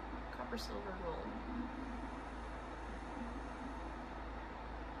copper. Copper, silver, gold.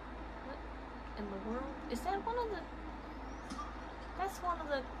 What in the world? Is that one of the... That's one of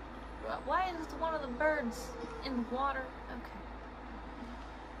the... Why is one of the birds in the water? Okay.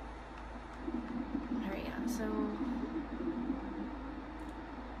 Alright, yeah, so...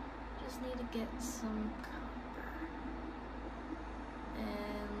 Just need to get some copper.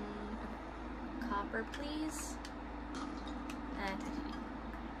 And... Copper, please. And titanium.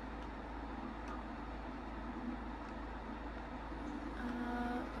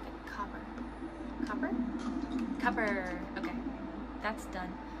 Okay, copper. Copper? Copper! Okay, that's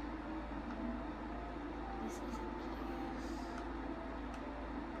done. This is a place.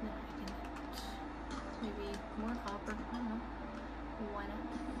 No, I can maybe more copper. I don't know. Why not?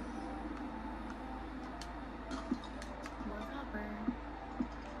 More copper.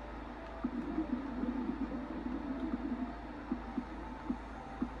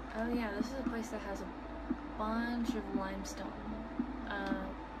 Oh yeah, this is a place that has a bunch of limestone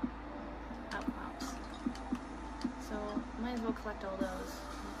outcrops. So might as well collect all those.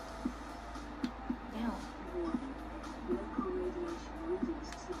 Now. Local radiation readings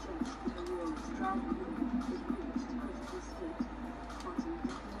suggest that a world's dry cooling is reached critical state. Quantum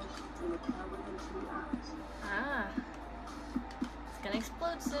detonation will occur within 2 hours. Ah. It's gonna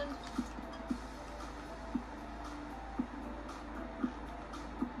explode soon.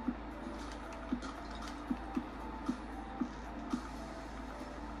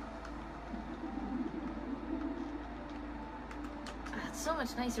 It's so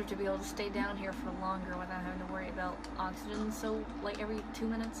much nicer to be able to stay down here for longer without having to worry about oxygen. So, like every 2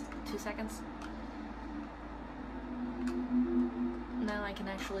 minutes, 2 seconds. Now I can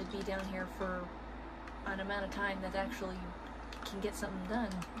actually be down here for an amount of time that actually can get something done.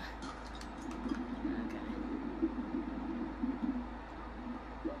 Okay.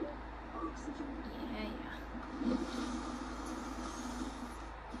 Oxygen. Yeah, yeah.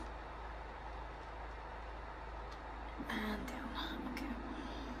 And down. Okay.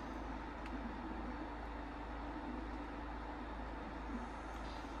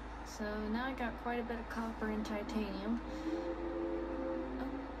 So now I got quite a bit of copper and titanium. Oh.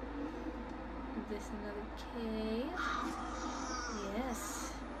 Is this another cave? Yes.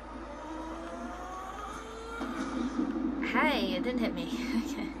 Hey, it didn't hit me.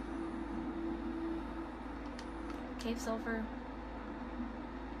 Okay. Cave sulfur.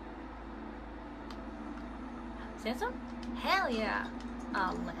 Sandstone? Hell yeah!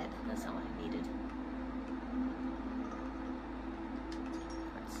 Ah, lead. That's not what I needed.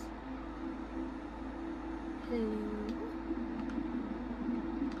 Quartz. Hello.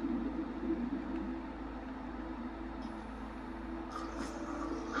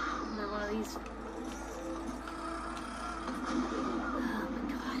 Another one of these. Oh my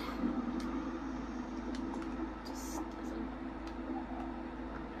god. Just doesn't.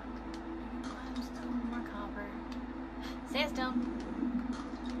 Limestone, more copper. Sandstone.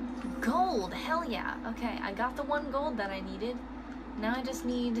 Gold! Hell yeah! Okay, I got the 1 gold that I needed. Now I just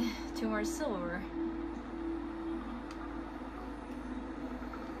need 2 more silver.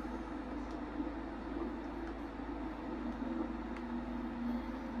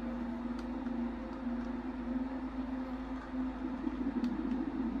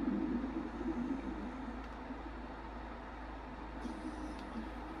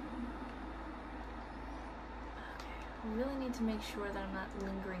 I really need to make sure that I'm not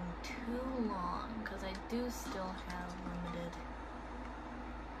lingering too long, because I do still have limited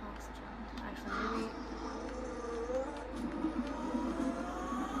oxygen.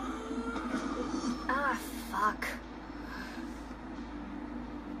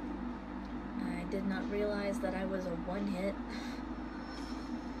 did not realize that I was a one hit.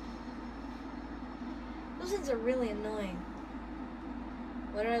 Those things are really annoying.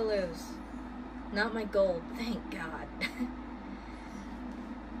 What did I lose? Not my gold, thank God.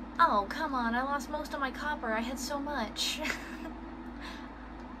 Oh, come on, I lost most of my copper. I had so much.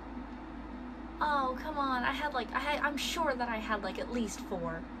 Oh, come on. I'm sure that I had like at least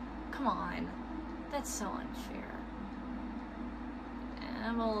 4. Come on. That's so unfair. And I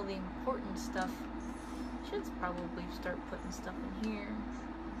have all the important stuff. Should probably start putting stuff in here.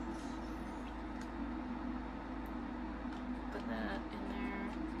 Put that in there.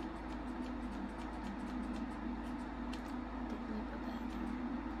 Definitely put that in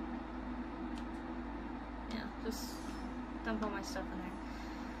there. Yeah, just dump all my stuff in there.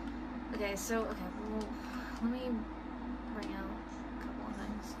 Okay, so, well, let me bring out a couple of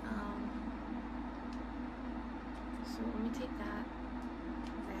things. So let me take that,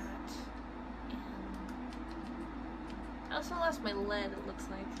 and I also lost my lead, it looks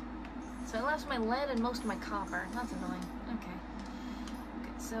like. So I lost my lead and most of my copper. That's annoying. Okay,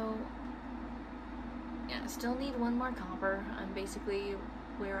 so, yeah, I still need 1 more copper. I'm basically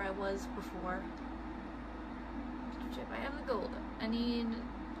where I was before. I have the gold. I need...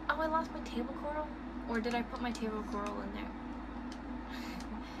 Oh, I lost my table coral? Or did I put my table coral in there?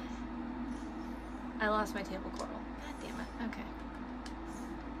 I lost my table coral. God damn it. Okay.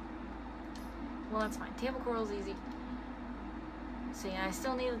 Well, that's fine. Table coral's easy. So yeah, I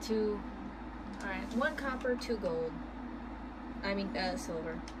still need the 2. Alright, 1 copper, 2 gold. I mean,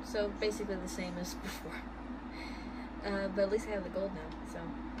 silver. So basically the same as before. But at least I have the gold now. So,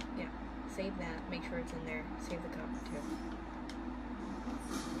 yeah. Save that. Make sure it's in there. Save the copper too.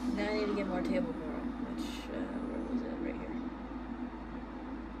 Now I need to get more table coral, which, where was it? Right here.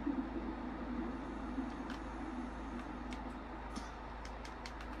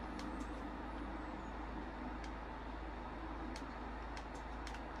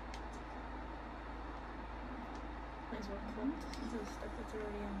 Might as well collect the stuff that's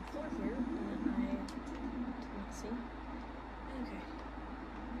already on the floor here that I did not see. Okay.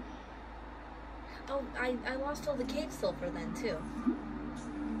 Oh, I lost all the cave silver then, too.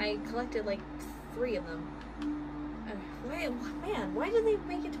 I collected like 3 of them. Man, why do they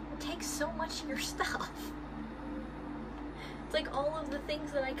make it take so much of your stuff? It's like all of the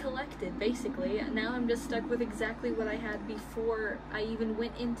things that I collected, basically. And now I'm just stuck with exactly what I had before I even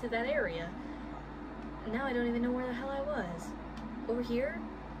went into that area. And now I don't even know where the hell I was. Over here?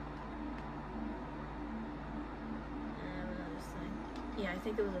 This thing. Yeah, I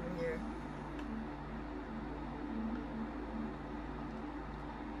think it was over here.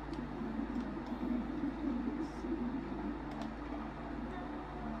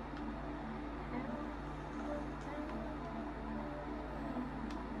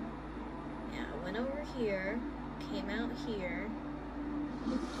 Over here, came out here.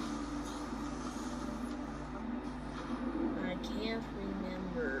 I can't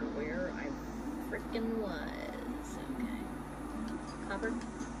remember where I frickin' was. Okay. Copper?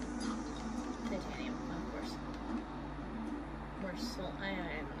 Titanium, of course. More salt. I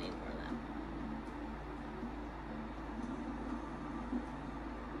don't need more of that.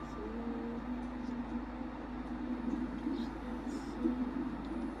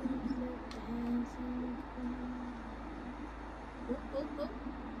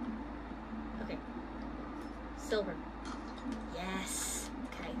 Okay. Silver. Yes.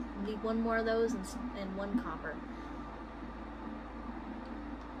 Okay. Need 1 more of those and 1 copper.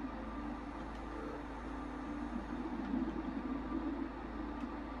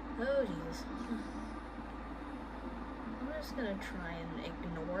 Oh, Jesus. I'm just gonna try and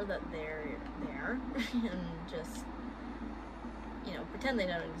ignore that they're there and just, you know, pretend they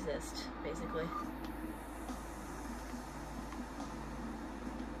don't exist, basically.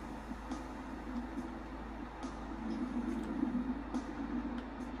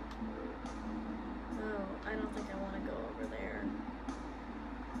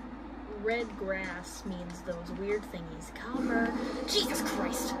 Red grass means those weird thingies. Copper. Jesus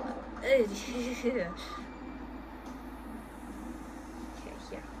Christ. Okay,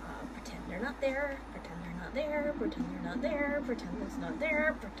 yeah. Pretend they're not there. Pretend they're not there. Pretend they're not there. Pretend it's not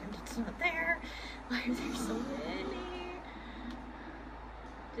there. Pretend it's not there. Why are there so many?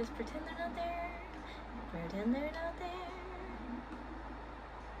 Just pretend they're not there. Pretend they're not there.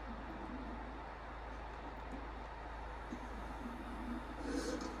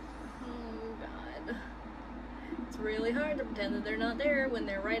 It's really hard to pretend that they're not there when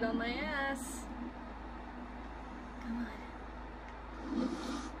they're right on my ass. Come on.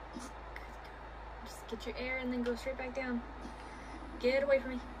 Just get your air and then go straight back down. Get away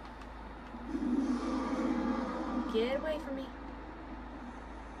from me. Get away from me.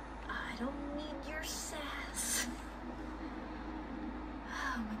 I don't need your sass.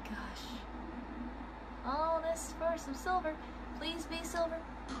 Oh my gosh. All this for some silver. Please be silver.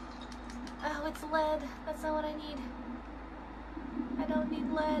 Oh, it's lead. That's not what I need. I don't need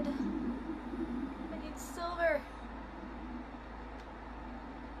lead. I need silver.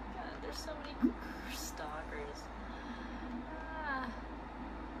 God, there's so many stalkers. Ah.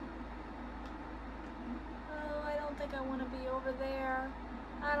 Oh, I don't think I want to be over there.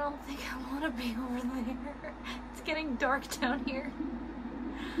 I don't think I want to be over there. It's getting dark down here.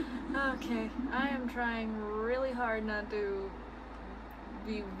 Okay, I am trying really hard not to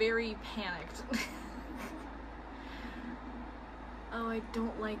be very panicked. Oh, I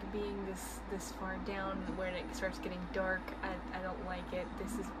don't like being this far down when it starts getting dark. I don't like it.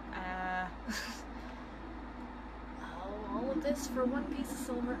 This is oh, all of this for one piece of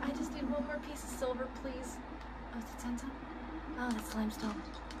silver. I just need one more piece of silver, please. Oh, it's a 10 ton? Oh, that's limestone.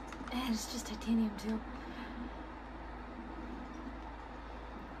 And it's just titanium too.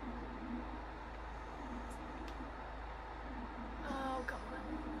 Oh, come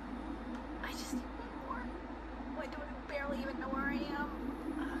on. I just need one more. Oh, I don't barely even know where I am.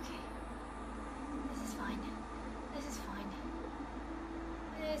 Okay. This is fine. This is fine.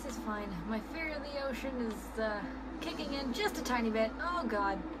 This is fine. My fear of the ocean is kicking in just a tiny bit. Oh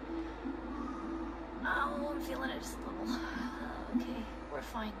god. Oh, I'm feeling it just a little. Okay, we're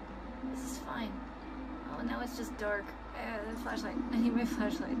fine. This is fine. Oh, now it's just dark. The flashlight. I need my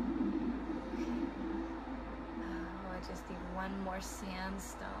flashlight. Okay. Oh, I just need one more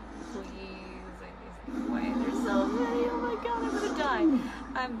sandstone, please. I just need why there's so many. Oh my god, I'm gonna die.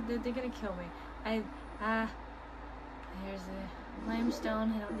 They're gonna kill me. There's a limestone.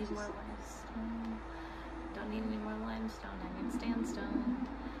 I don't need more limestone. Don't need any more limestone. I need sandstone.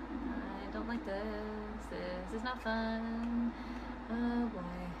 I don't like this. This is not fun. Oh boy.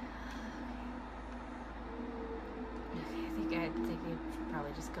 Okay, I think you should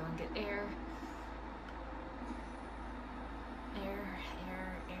probably just go and get air. Air.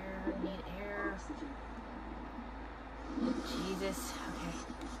 Need air. Jesus.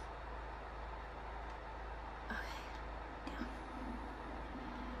 Okay. Down.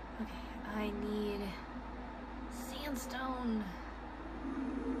 Okay, I need sandstone.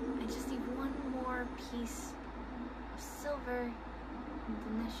 I just need one more piece of silver, and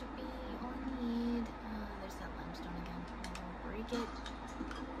then that should be all I need. There's that limestone again. I'll break it,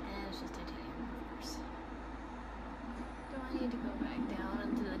 and it's just titanium, of course. Do I need to go back down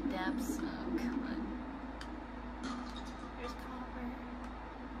into the depths? Oh, come on. There's copper.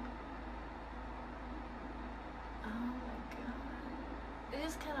 Oh my god. It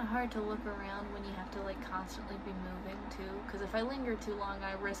is kind of hard to look around when you have to like constantly be moving too, because if I linger too long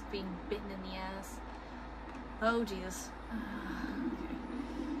I risk being bitten in the ass. Oh Jesus.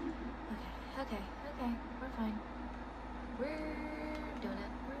 Okay, we're fine. We're doing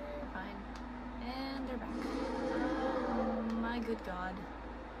it. We're fine. And they're back. Oh my good god.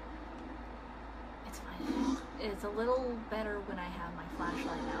 It's fine. It's a little better when I have my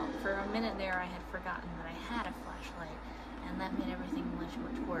flashlight out. For a minute there I had forgotten that I had a flashlight, and that made everything much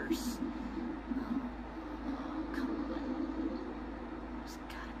worse. Oh, come on. There's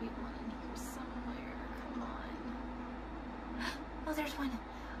gotta be one in here somewhere. Come on. Oh, there's one.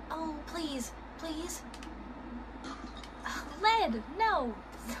 Oh, please. Please. Lead! No!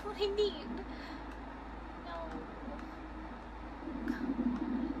 That's what I need. No. Come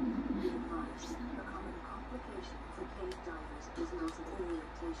on. Be advised, a common complication for cave divers is loss of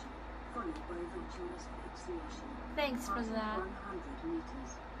orientation, followed by eventual asphyxiation. Thanks for that. 100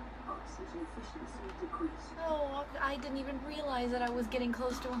 meters. Oxygen efficiency decreased. Oh, I didn't even realize that I was getting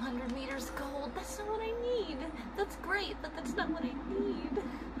close to 100 meters gold. That's not what I need. That's great, but that's not what I need.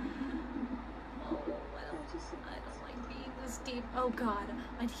 Oh, I don't like being this deep. Oh god,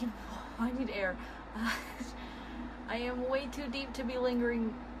 I need air. I am way too deep to be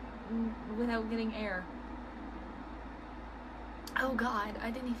lingering without getting air. Oh god,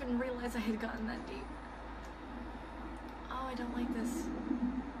 I didn't even realize I had gotten that deep. Oh, I don't like this.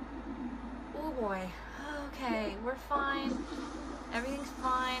 Oh boy. Okay, we're fine. Everything's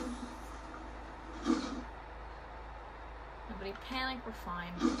fine. Nobody panic, we're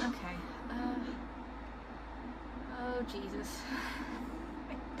fine. Okay. Oh Jesus.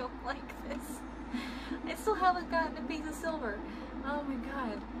 I don't like this. I still haven't gotten a piece of silver. Oh my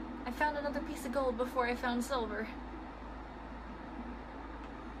god. I found another piece of gold before I found silver.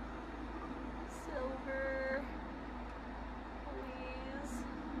 Silver. Please.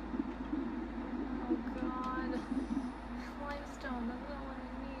 Oh god. Limestone, that's not what I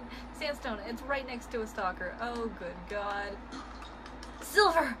need. sandstone. It's right next to a stalker. Oh, good God.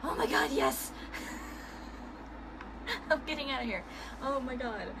 Silver! Oh my God, yes! I'm getting out of here. Oh my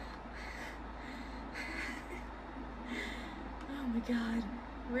God. Oh my God.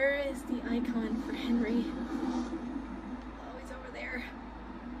 Where is the icon for Henry? Oh, he's over there.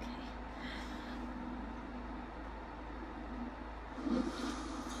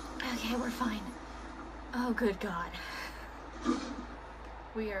 Okay. Okay, we're fine. Oh, good God.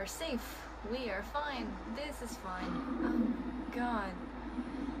 We are safe. We are fine. This is fine. Oh, God.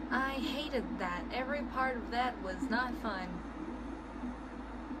 I hated that. Every part of that was not fun.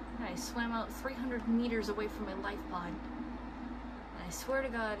 I swam out 300 meters away from my life pod. And I swear to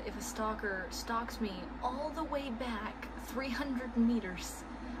God, if a stalker stalks me all the way back 300 meters,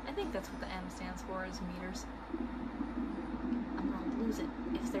 I think that's what the M stands for, is meters, I'm gonna lose it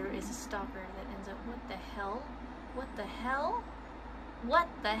if there is a stalker that ends up... What the hell? What the hell? What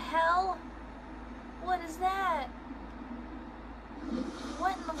the hell? What is that?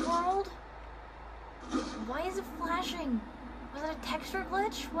 What in the world? Why is it flashing? Was it a texture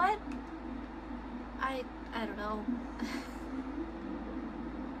glitch? What? I don't know.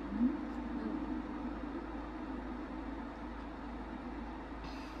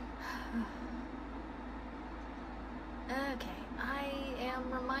 Okay, I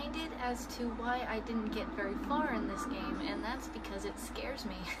am reminded as to why I didn't get very far in this game, and that's because it scares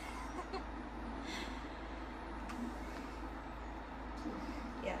me.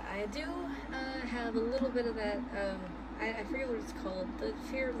 Yeah, I do have a little bit of that, I forget what it's called, the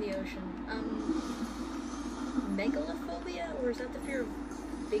fear of the ocean. Megalophobia? Or is that the fear of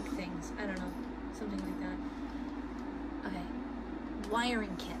big things? I don't know. Something like that. Okay.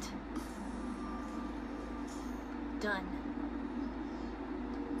 Wiring kit. Done.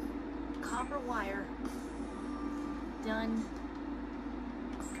 Copper wire. Done.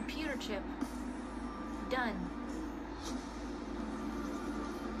 Computer chip. Done.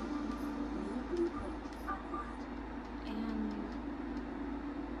 And...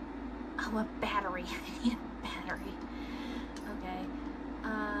 oh, a battery. I need a battery. Okay.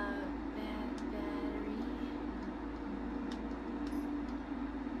 Battery.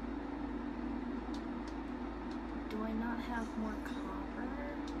 Do I not have more copper?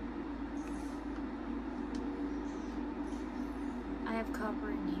 I have copper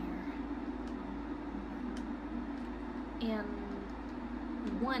in here. And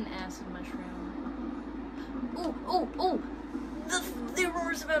one acid mushroom. Oh, oh, oh! The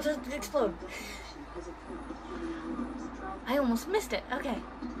aurora's about to explode. I almost missed it. Okay.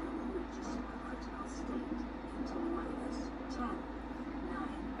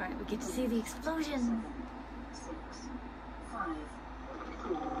 Alright, we get to see the explosion. 6, 5,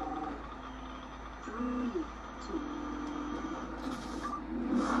 4, 3, 2.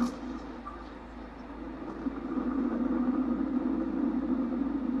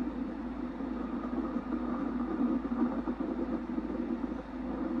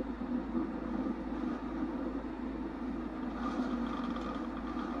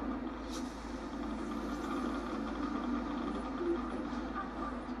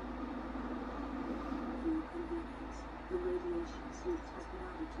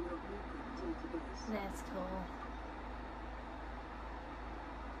 That's cool.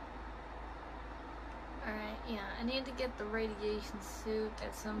 Alright, yeah, I need to get the radiation suit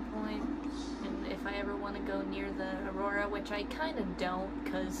at some point, and if I ever want to go near the Aurora, which I kind of don't,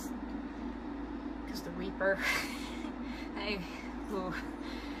 because the Reaper.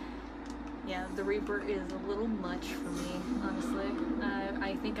 Yeah, the Reaper is a little much for me, honestly.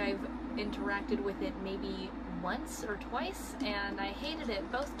 I think I've interacted with it maybe once or twice, and I hated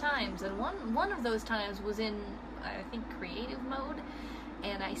it both times, and one of those times was in, I think, creative mode,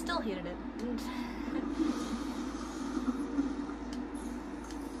 and I still hated it.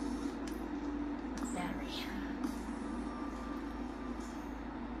 Battery.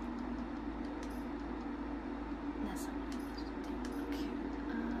 That's not what I need to do. Okay.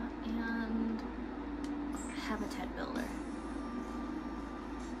 And habitat builder.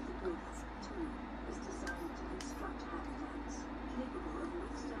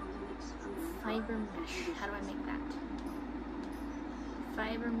 Fiber mesh. How do I make that?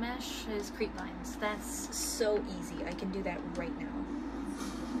 Fiber mesh is creep vines. That's so easy. I can do that right now.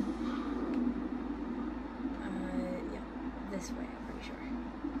 Yeah, this way, I'm pretty sure.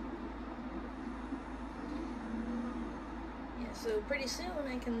 Yeah, so pretty soon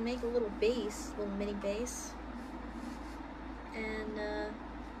I can make a little base, little mini base. And,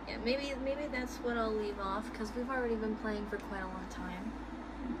 yeah, maybe that's what I'll leave off, because we've already been playing for quite a long time.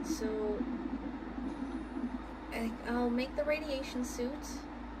 So I'll make the radiation suit,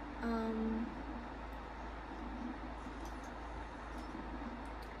 I'll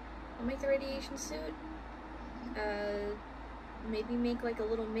make the radiation suit. Maybe make like a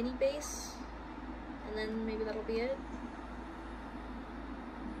little mini base, and then maybe that'll be it.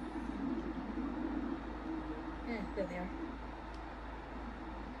 There they are.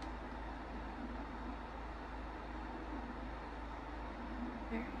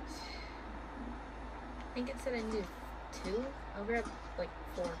 Alright. I think it said I needed 2. I'll grab like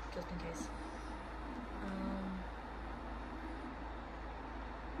 4 just in case.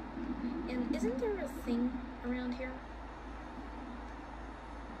 And isn't there a thing around here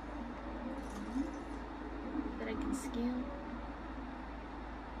that I can scan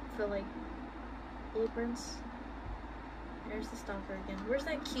for like blueprints? There's the stalker again. Where's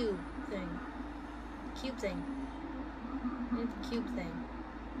that cube thing? Cube thing. I need the cube thing.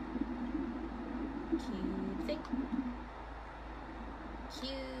 Cube thing.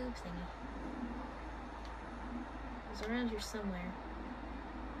 Cube thingy. It's around here somewhere.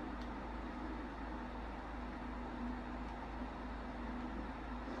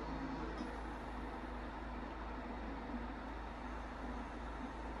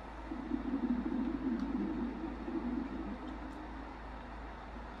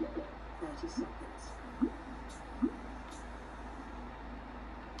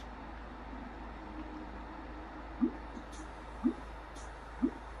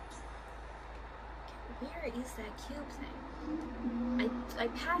 Where is that cube thing? I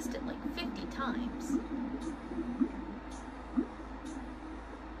passed it like 50 times.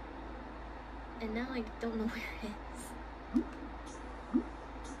 And now I don't know where it is.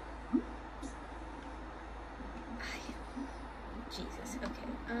 Jesus, okay.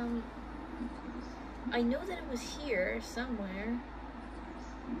 I know that it was here somewhere.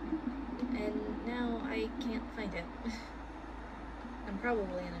 And now I can't find it. I'm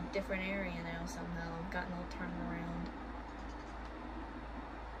probably in a different area now somehow. I've gotten all turned around.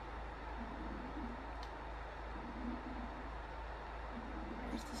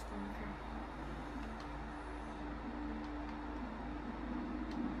 Where's the stalker?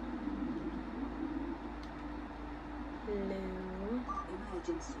 Hello?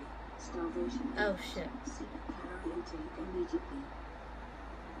 Emergency. Starvation. Oh shit. Seek calorie intake immediately.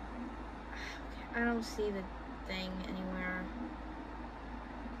 Okay, I don't see the thing anywhere.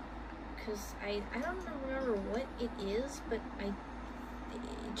 Because I don't remember what it is, but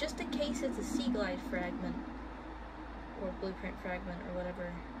just in case it's a sea glide fragment or blueprint fragment or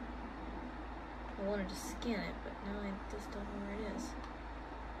whatever, I wanted to scan it, but now I just don't know where it is.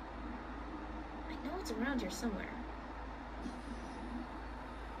 I know it's around here somewhere.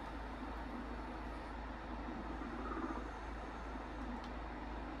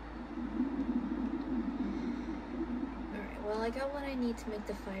 Well, I got what I need to make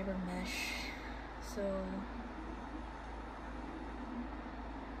the fiber mesh, so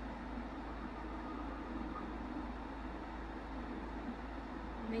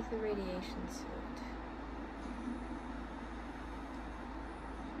make the radiation suit.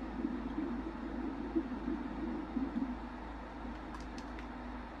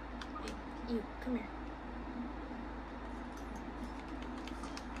 Hey, you, come here.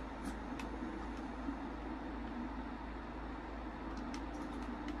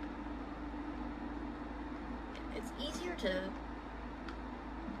 Did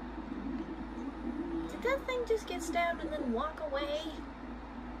that thing just get stabbed and then walk away?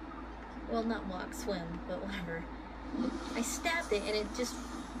 Well, not walk, swim, but whatever. I stabbed it and it just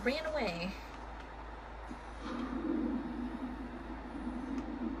ran away.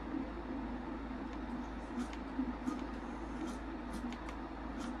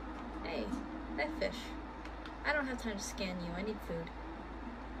 Hey, that fish. I don't have time to scan you. I need food.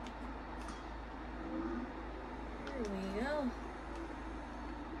 There we go.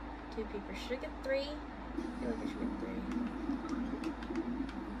 2 peepers. Should I get 3? I feel like I should get 3.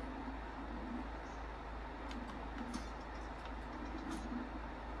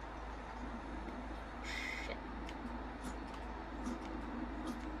 Shit.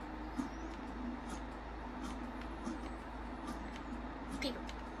 Peeper.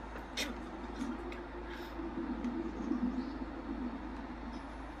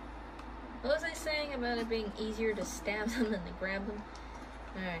 What was I saying about it being easier to stab them than to grab them?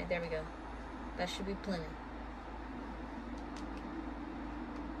 Alright, there we go. That should be plenty.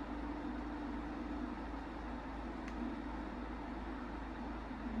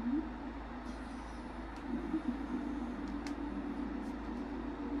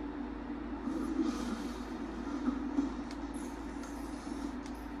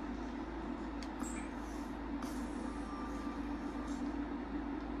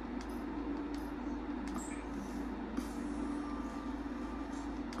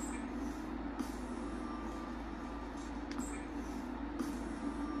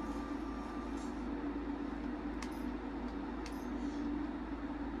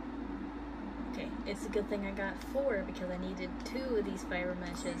 Okay, it's a good thing I got 4 because I needed 2 of these fire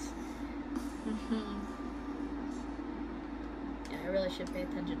meshes. Yeah, I really should pay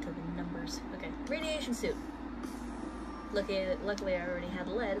attention to the numbers. Okay, radiation suit. Luckily I already had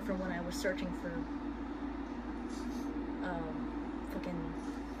lead from when I was searching for fucking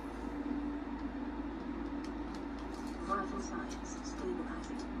Vital signs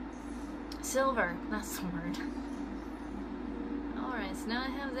stabilizing. silver. That's the word. Alright, so now I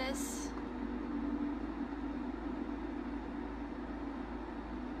have this.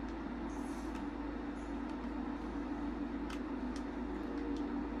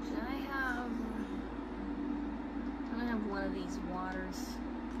 One of these waters so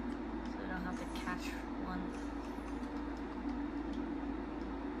I don't have to catch one.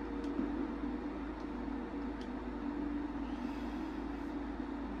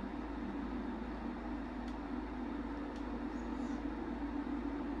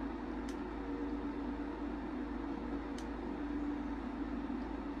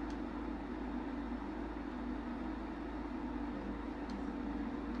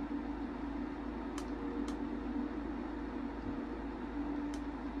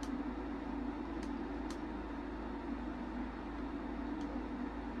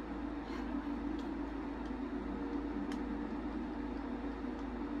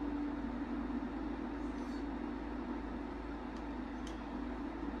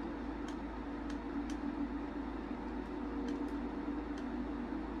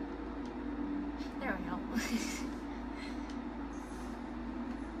 There we go.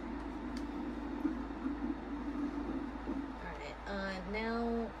 Alright,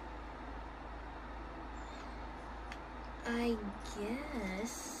 now I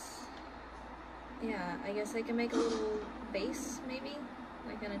guess, yeah, I guess I can make a little base, maybe?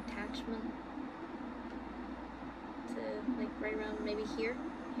 Like an attachment to, like, right around maybe here.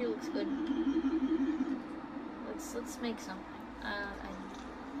 Here looks good. Let's make something.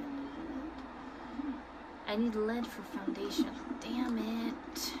 I need lead for foundation. Damn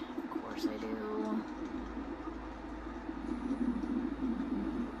it. Of course I do.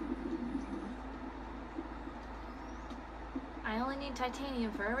 I only need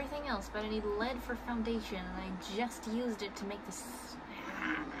titanium for everything else, but I need lead for foundation, and I just used it to make this.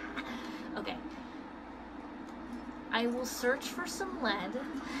 Okay. I will search for some lead.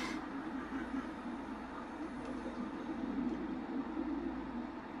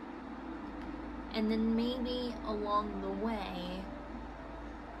 And then maybe along the way,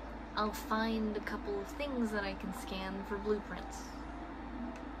 I'll find a couple of things that I can scan for blueprints.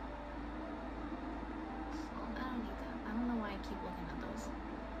 So I don't need that. I don't know why I keep looking at those.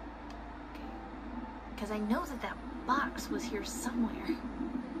 Okay. Because I know that that box was here somewhere.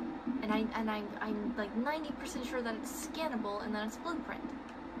 And I'm like 90% sure that it's scannable and that it's blueprint.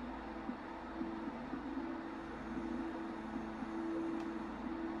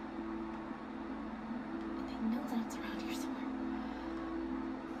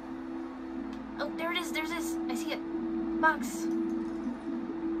 Oh, there it is, there's this. I see it. Box.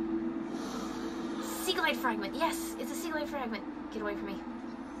 Sea glide fragment. Yes, it's a sea glide fragment. Get away from me.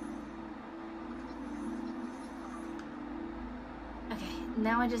 Okay,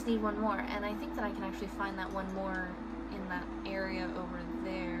 now I just need one more, and I think that I can actually find that one more in that area over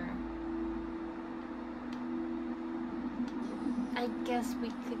there. I guess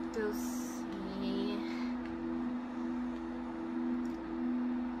we could go see.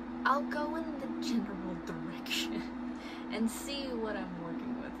 I'll go in the general direction and see what I'm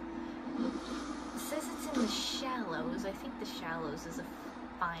working with. It says it's in the shallows. I think the shallows is a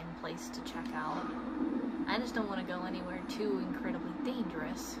fine place to check out. I just don't want to go anywhere too incredibly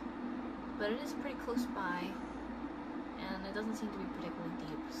dangerous. But it is pretty close by. And it doesn't seem to be particularly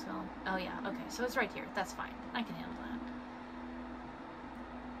deep, so... Oh yeah, okay, so it's right here. That's fine. I can handle that.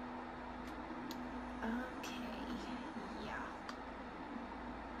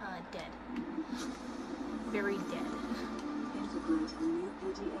 Dead. Very dead. Integrate new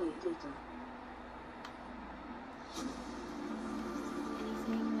PDA data.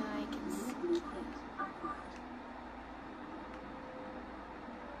 Anything that I can see? Blueprint acquired.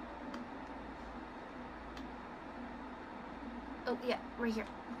 Oh, yeah, right here.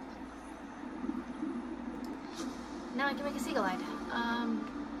 Now I can make a sea glide. New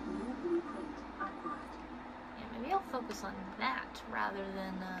blueprint acquired. Yeah, maybe I'll focus on that rather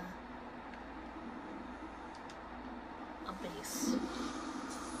than, a base.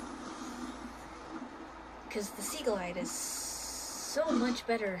 Because the sea glide is so much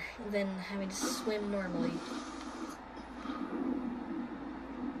better than having to swim normally. Am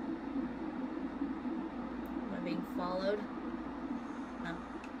I being followed? No.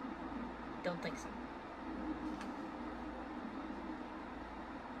 don't think so.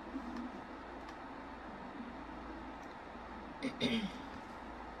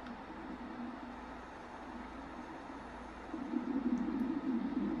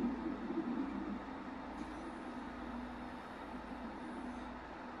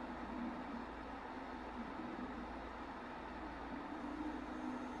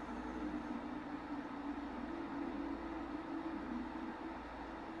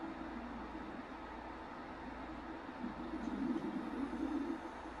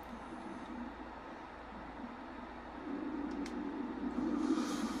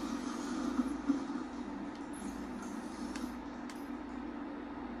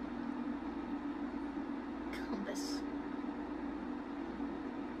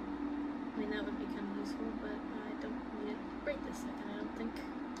 That would be kind of useful, but I don't need it right this second, I don't think.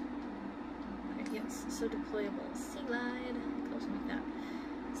 Okay, yes, so deployable. Sea glide. Close like that.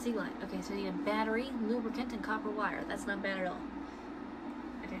 Sea glide. Okay, so I need a battery, lubricant, and copper wire. That's not bad at all.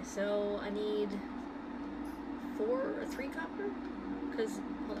 Okay, so I need 4 or 3 copper? Because,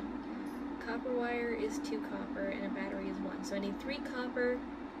 hold on. Copper wire is 2 copper, and a battery is 1. So I need 3 copper,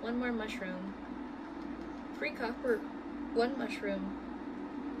 1 more mushroom, 3 copper, 1 mushroom,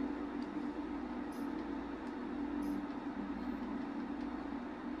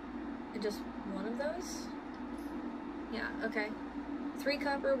 just 1 of those? Yeah, okay. 3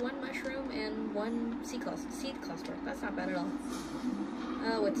 copper, 1 mushroom, and 1 seed cluster. That's not bad at all.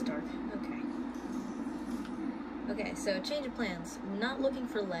 Oh, it's dark. Okay. Okay, so change of plans. I'm not looking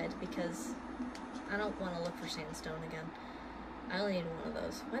for lead because I don't want to look for sandstone again. I only need 1 of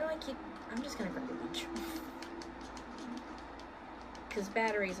those. Why do I keep... I'm just gonna grab a bunch. Because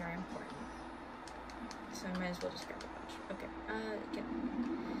batteries are important. So I might as well just grab a bunch. Okay, yeah.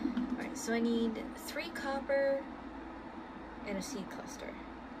 Alright, so I need 3 copper and a seed cluster.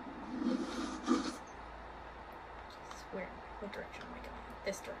 Where? What direction am I going?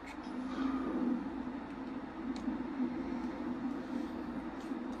 This direction.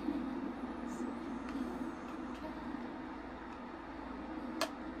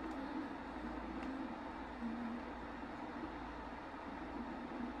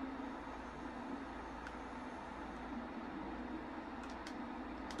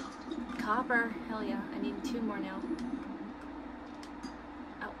 Copper, hell yeah, I need 2 more now.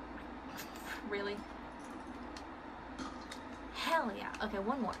 Oh, really? Hell yeah, okay,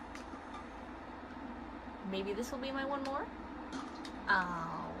 1 more. Maybe this will be my 1 more?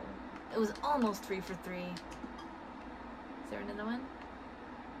 Oh, it was almost 3 for 3. Is there another one?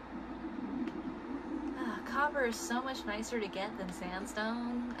 Ah, copper is so much nicer to get than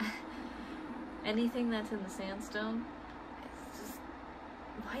sandstone. Anything that's in the sandstone.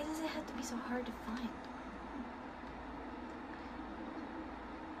 Why does it have to be so hard to find?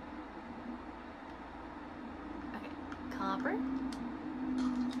 Okay, copper.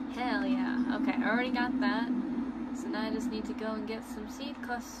 Hell yeah. Okay, I already got that. So now I just need to go and get some seed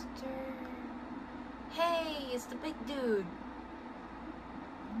cluster. Hey, it's the big dude.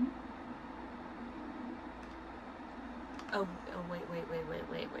 Oh,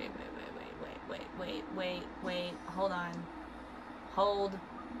 wait, hold on. Hold.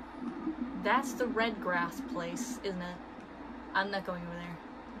 That's the red grass place, isn't it? I'm not going over there.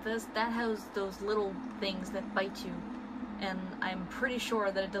 That has those little things that bite you, and I'm pretty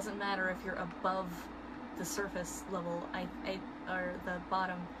sure that it doesn't matter if you're above the surface level, or the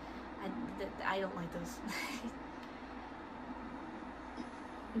bottom. I don't like those.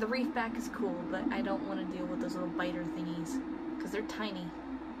 The reef back is cool, but I don't want to deal with those little biter thingies, because they're tiny.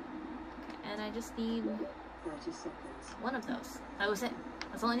 Okay, and I just need 30 seconds. 1 of those. That was it.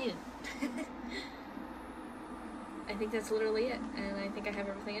 That's all I needed. I think that's literally it, and I think I have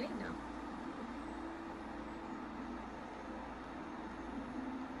everything I need now.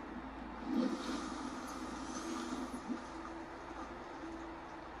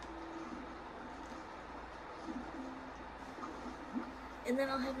 And then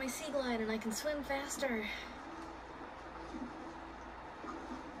I'll have my sea glide and I can swim faster.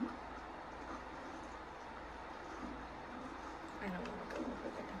 I don't want to go over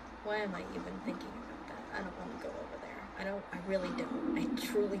there. Why am I even thinking about that? I don't want to go over there. I really don't. I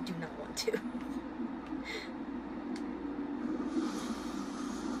truly do not want to.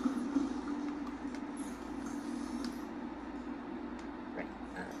 Right.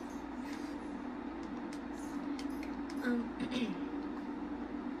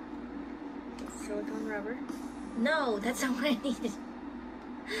 Silicone rubber. No, that's not what I needed.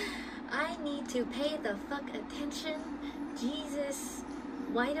 I need to pay the fuck attention. Jesus.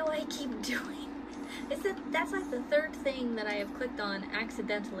 Why do I keep doing That's like the third thing that I have clicked on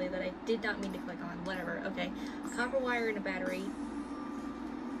accidentally that I did not mean to click on. Whatever. Okay. Copper wire and a battery.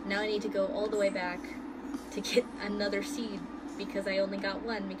 Now I need to go all the way back to get another seed because I only got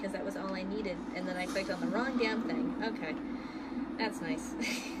one because that was all I needed. And then I clicked on the wrong damn thing. Okay. That's nice.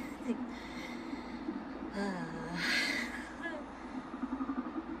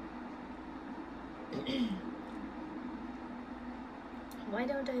 Why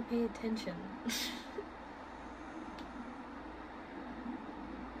don't I pay attention?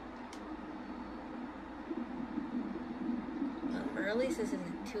 Or at least this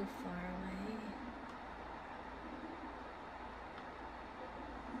isn't too far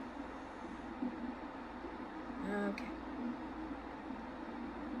away. Okay.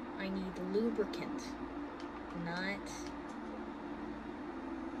 I need lubricant, not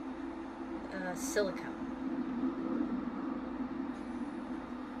silicone.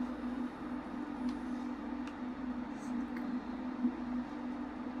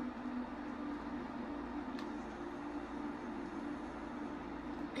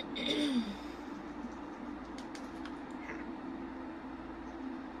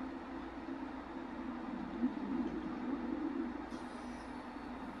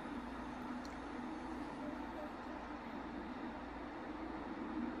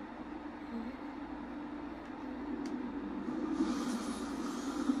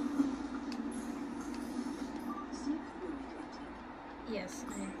 Yes,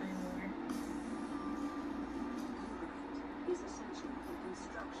 I'm aware. Lubricant is essential for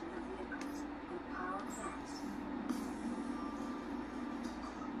construction of vehicles and power plants.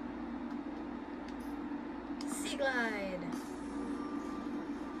 Sea glide.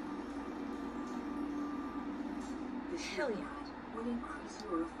 This Hell yeah. lubricant will increase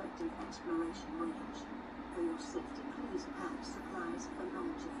your effective exploration range. For your safety, please pack supplies for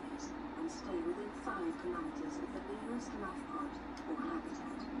long journeys and stay within 5 kilometers of the nearest life pod or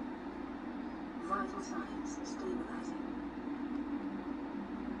habitat. Vital signs stabilizing.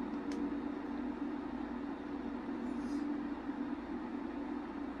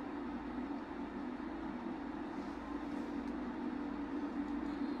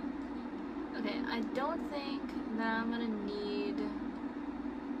 Okay, I don't think that I'm gonna need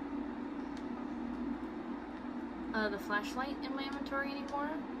the flashlight in my inventory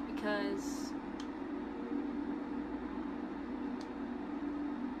anymore because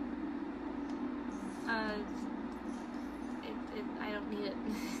I don't need it.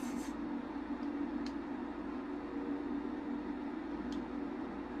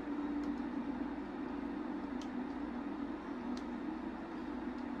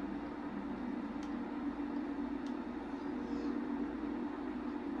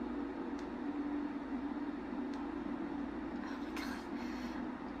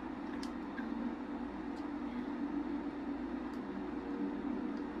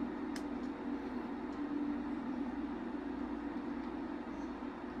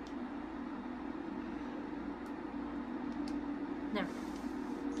 Never.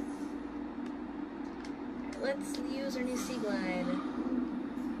 Let's use our new sea glide.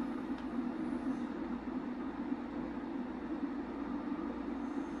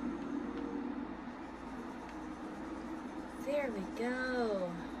 There we go.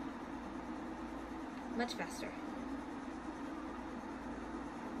 Much faster.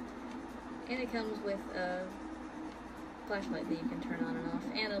 And it comes with a flashlight that you can turn on and off,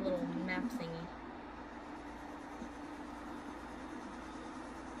 and a little map thingy.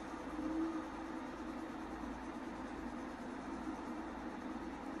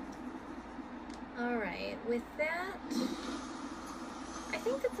 Alright, with that, I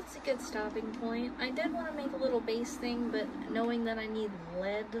think that that's a good stopping point. I did want to make a little base thing, but knowing that I need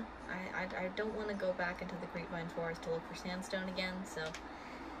lead, I don't want to go back into the Grapevine Forest to look for sandstone again, so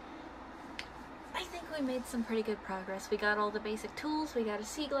I think we made some pretty good progress. We got all the basic tools, we got a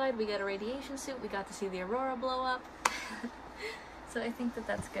sea glide, we got a radiation suit, we got to see the aurora blow up, so I think that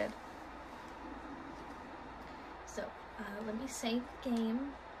that's good. So, let me save the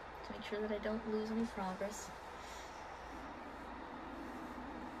game to make sure that I don't lose any progress.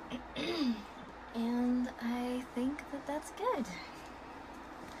 And I think that that's good.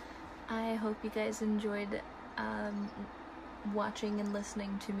 I hope you guys enjoyed watching and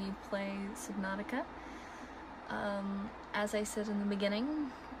listening to me play Subnautica. As I said in the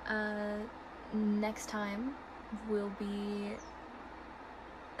beginning, next time will be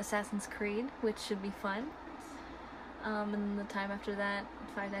Assassin's Creed, which should be fun. And the time after that,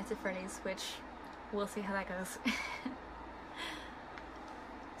 Five Nights at Freddy's, which we'll see how that goes.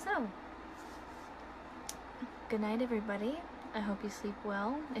 So, good night everybody. I hope you sleep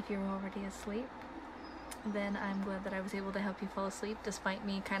well if you're already asleep. then I'm glad that I was able to help you fall asleep despite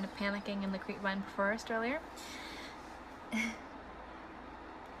me kind of panicking in the creepvine forest earlier.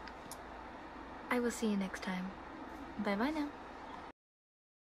 I will see you next time. Bye bye now.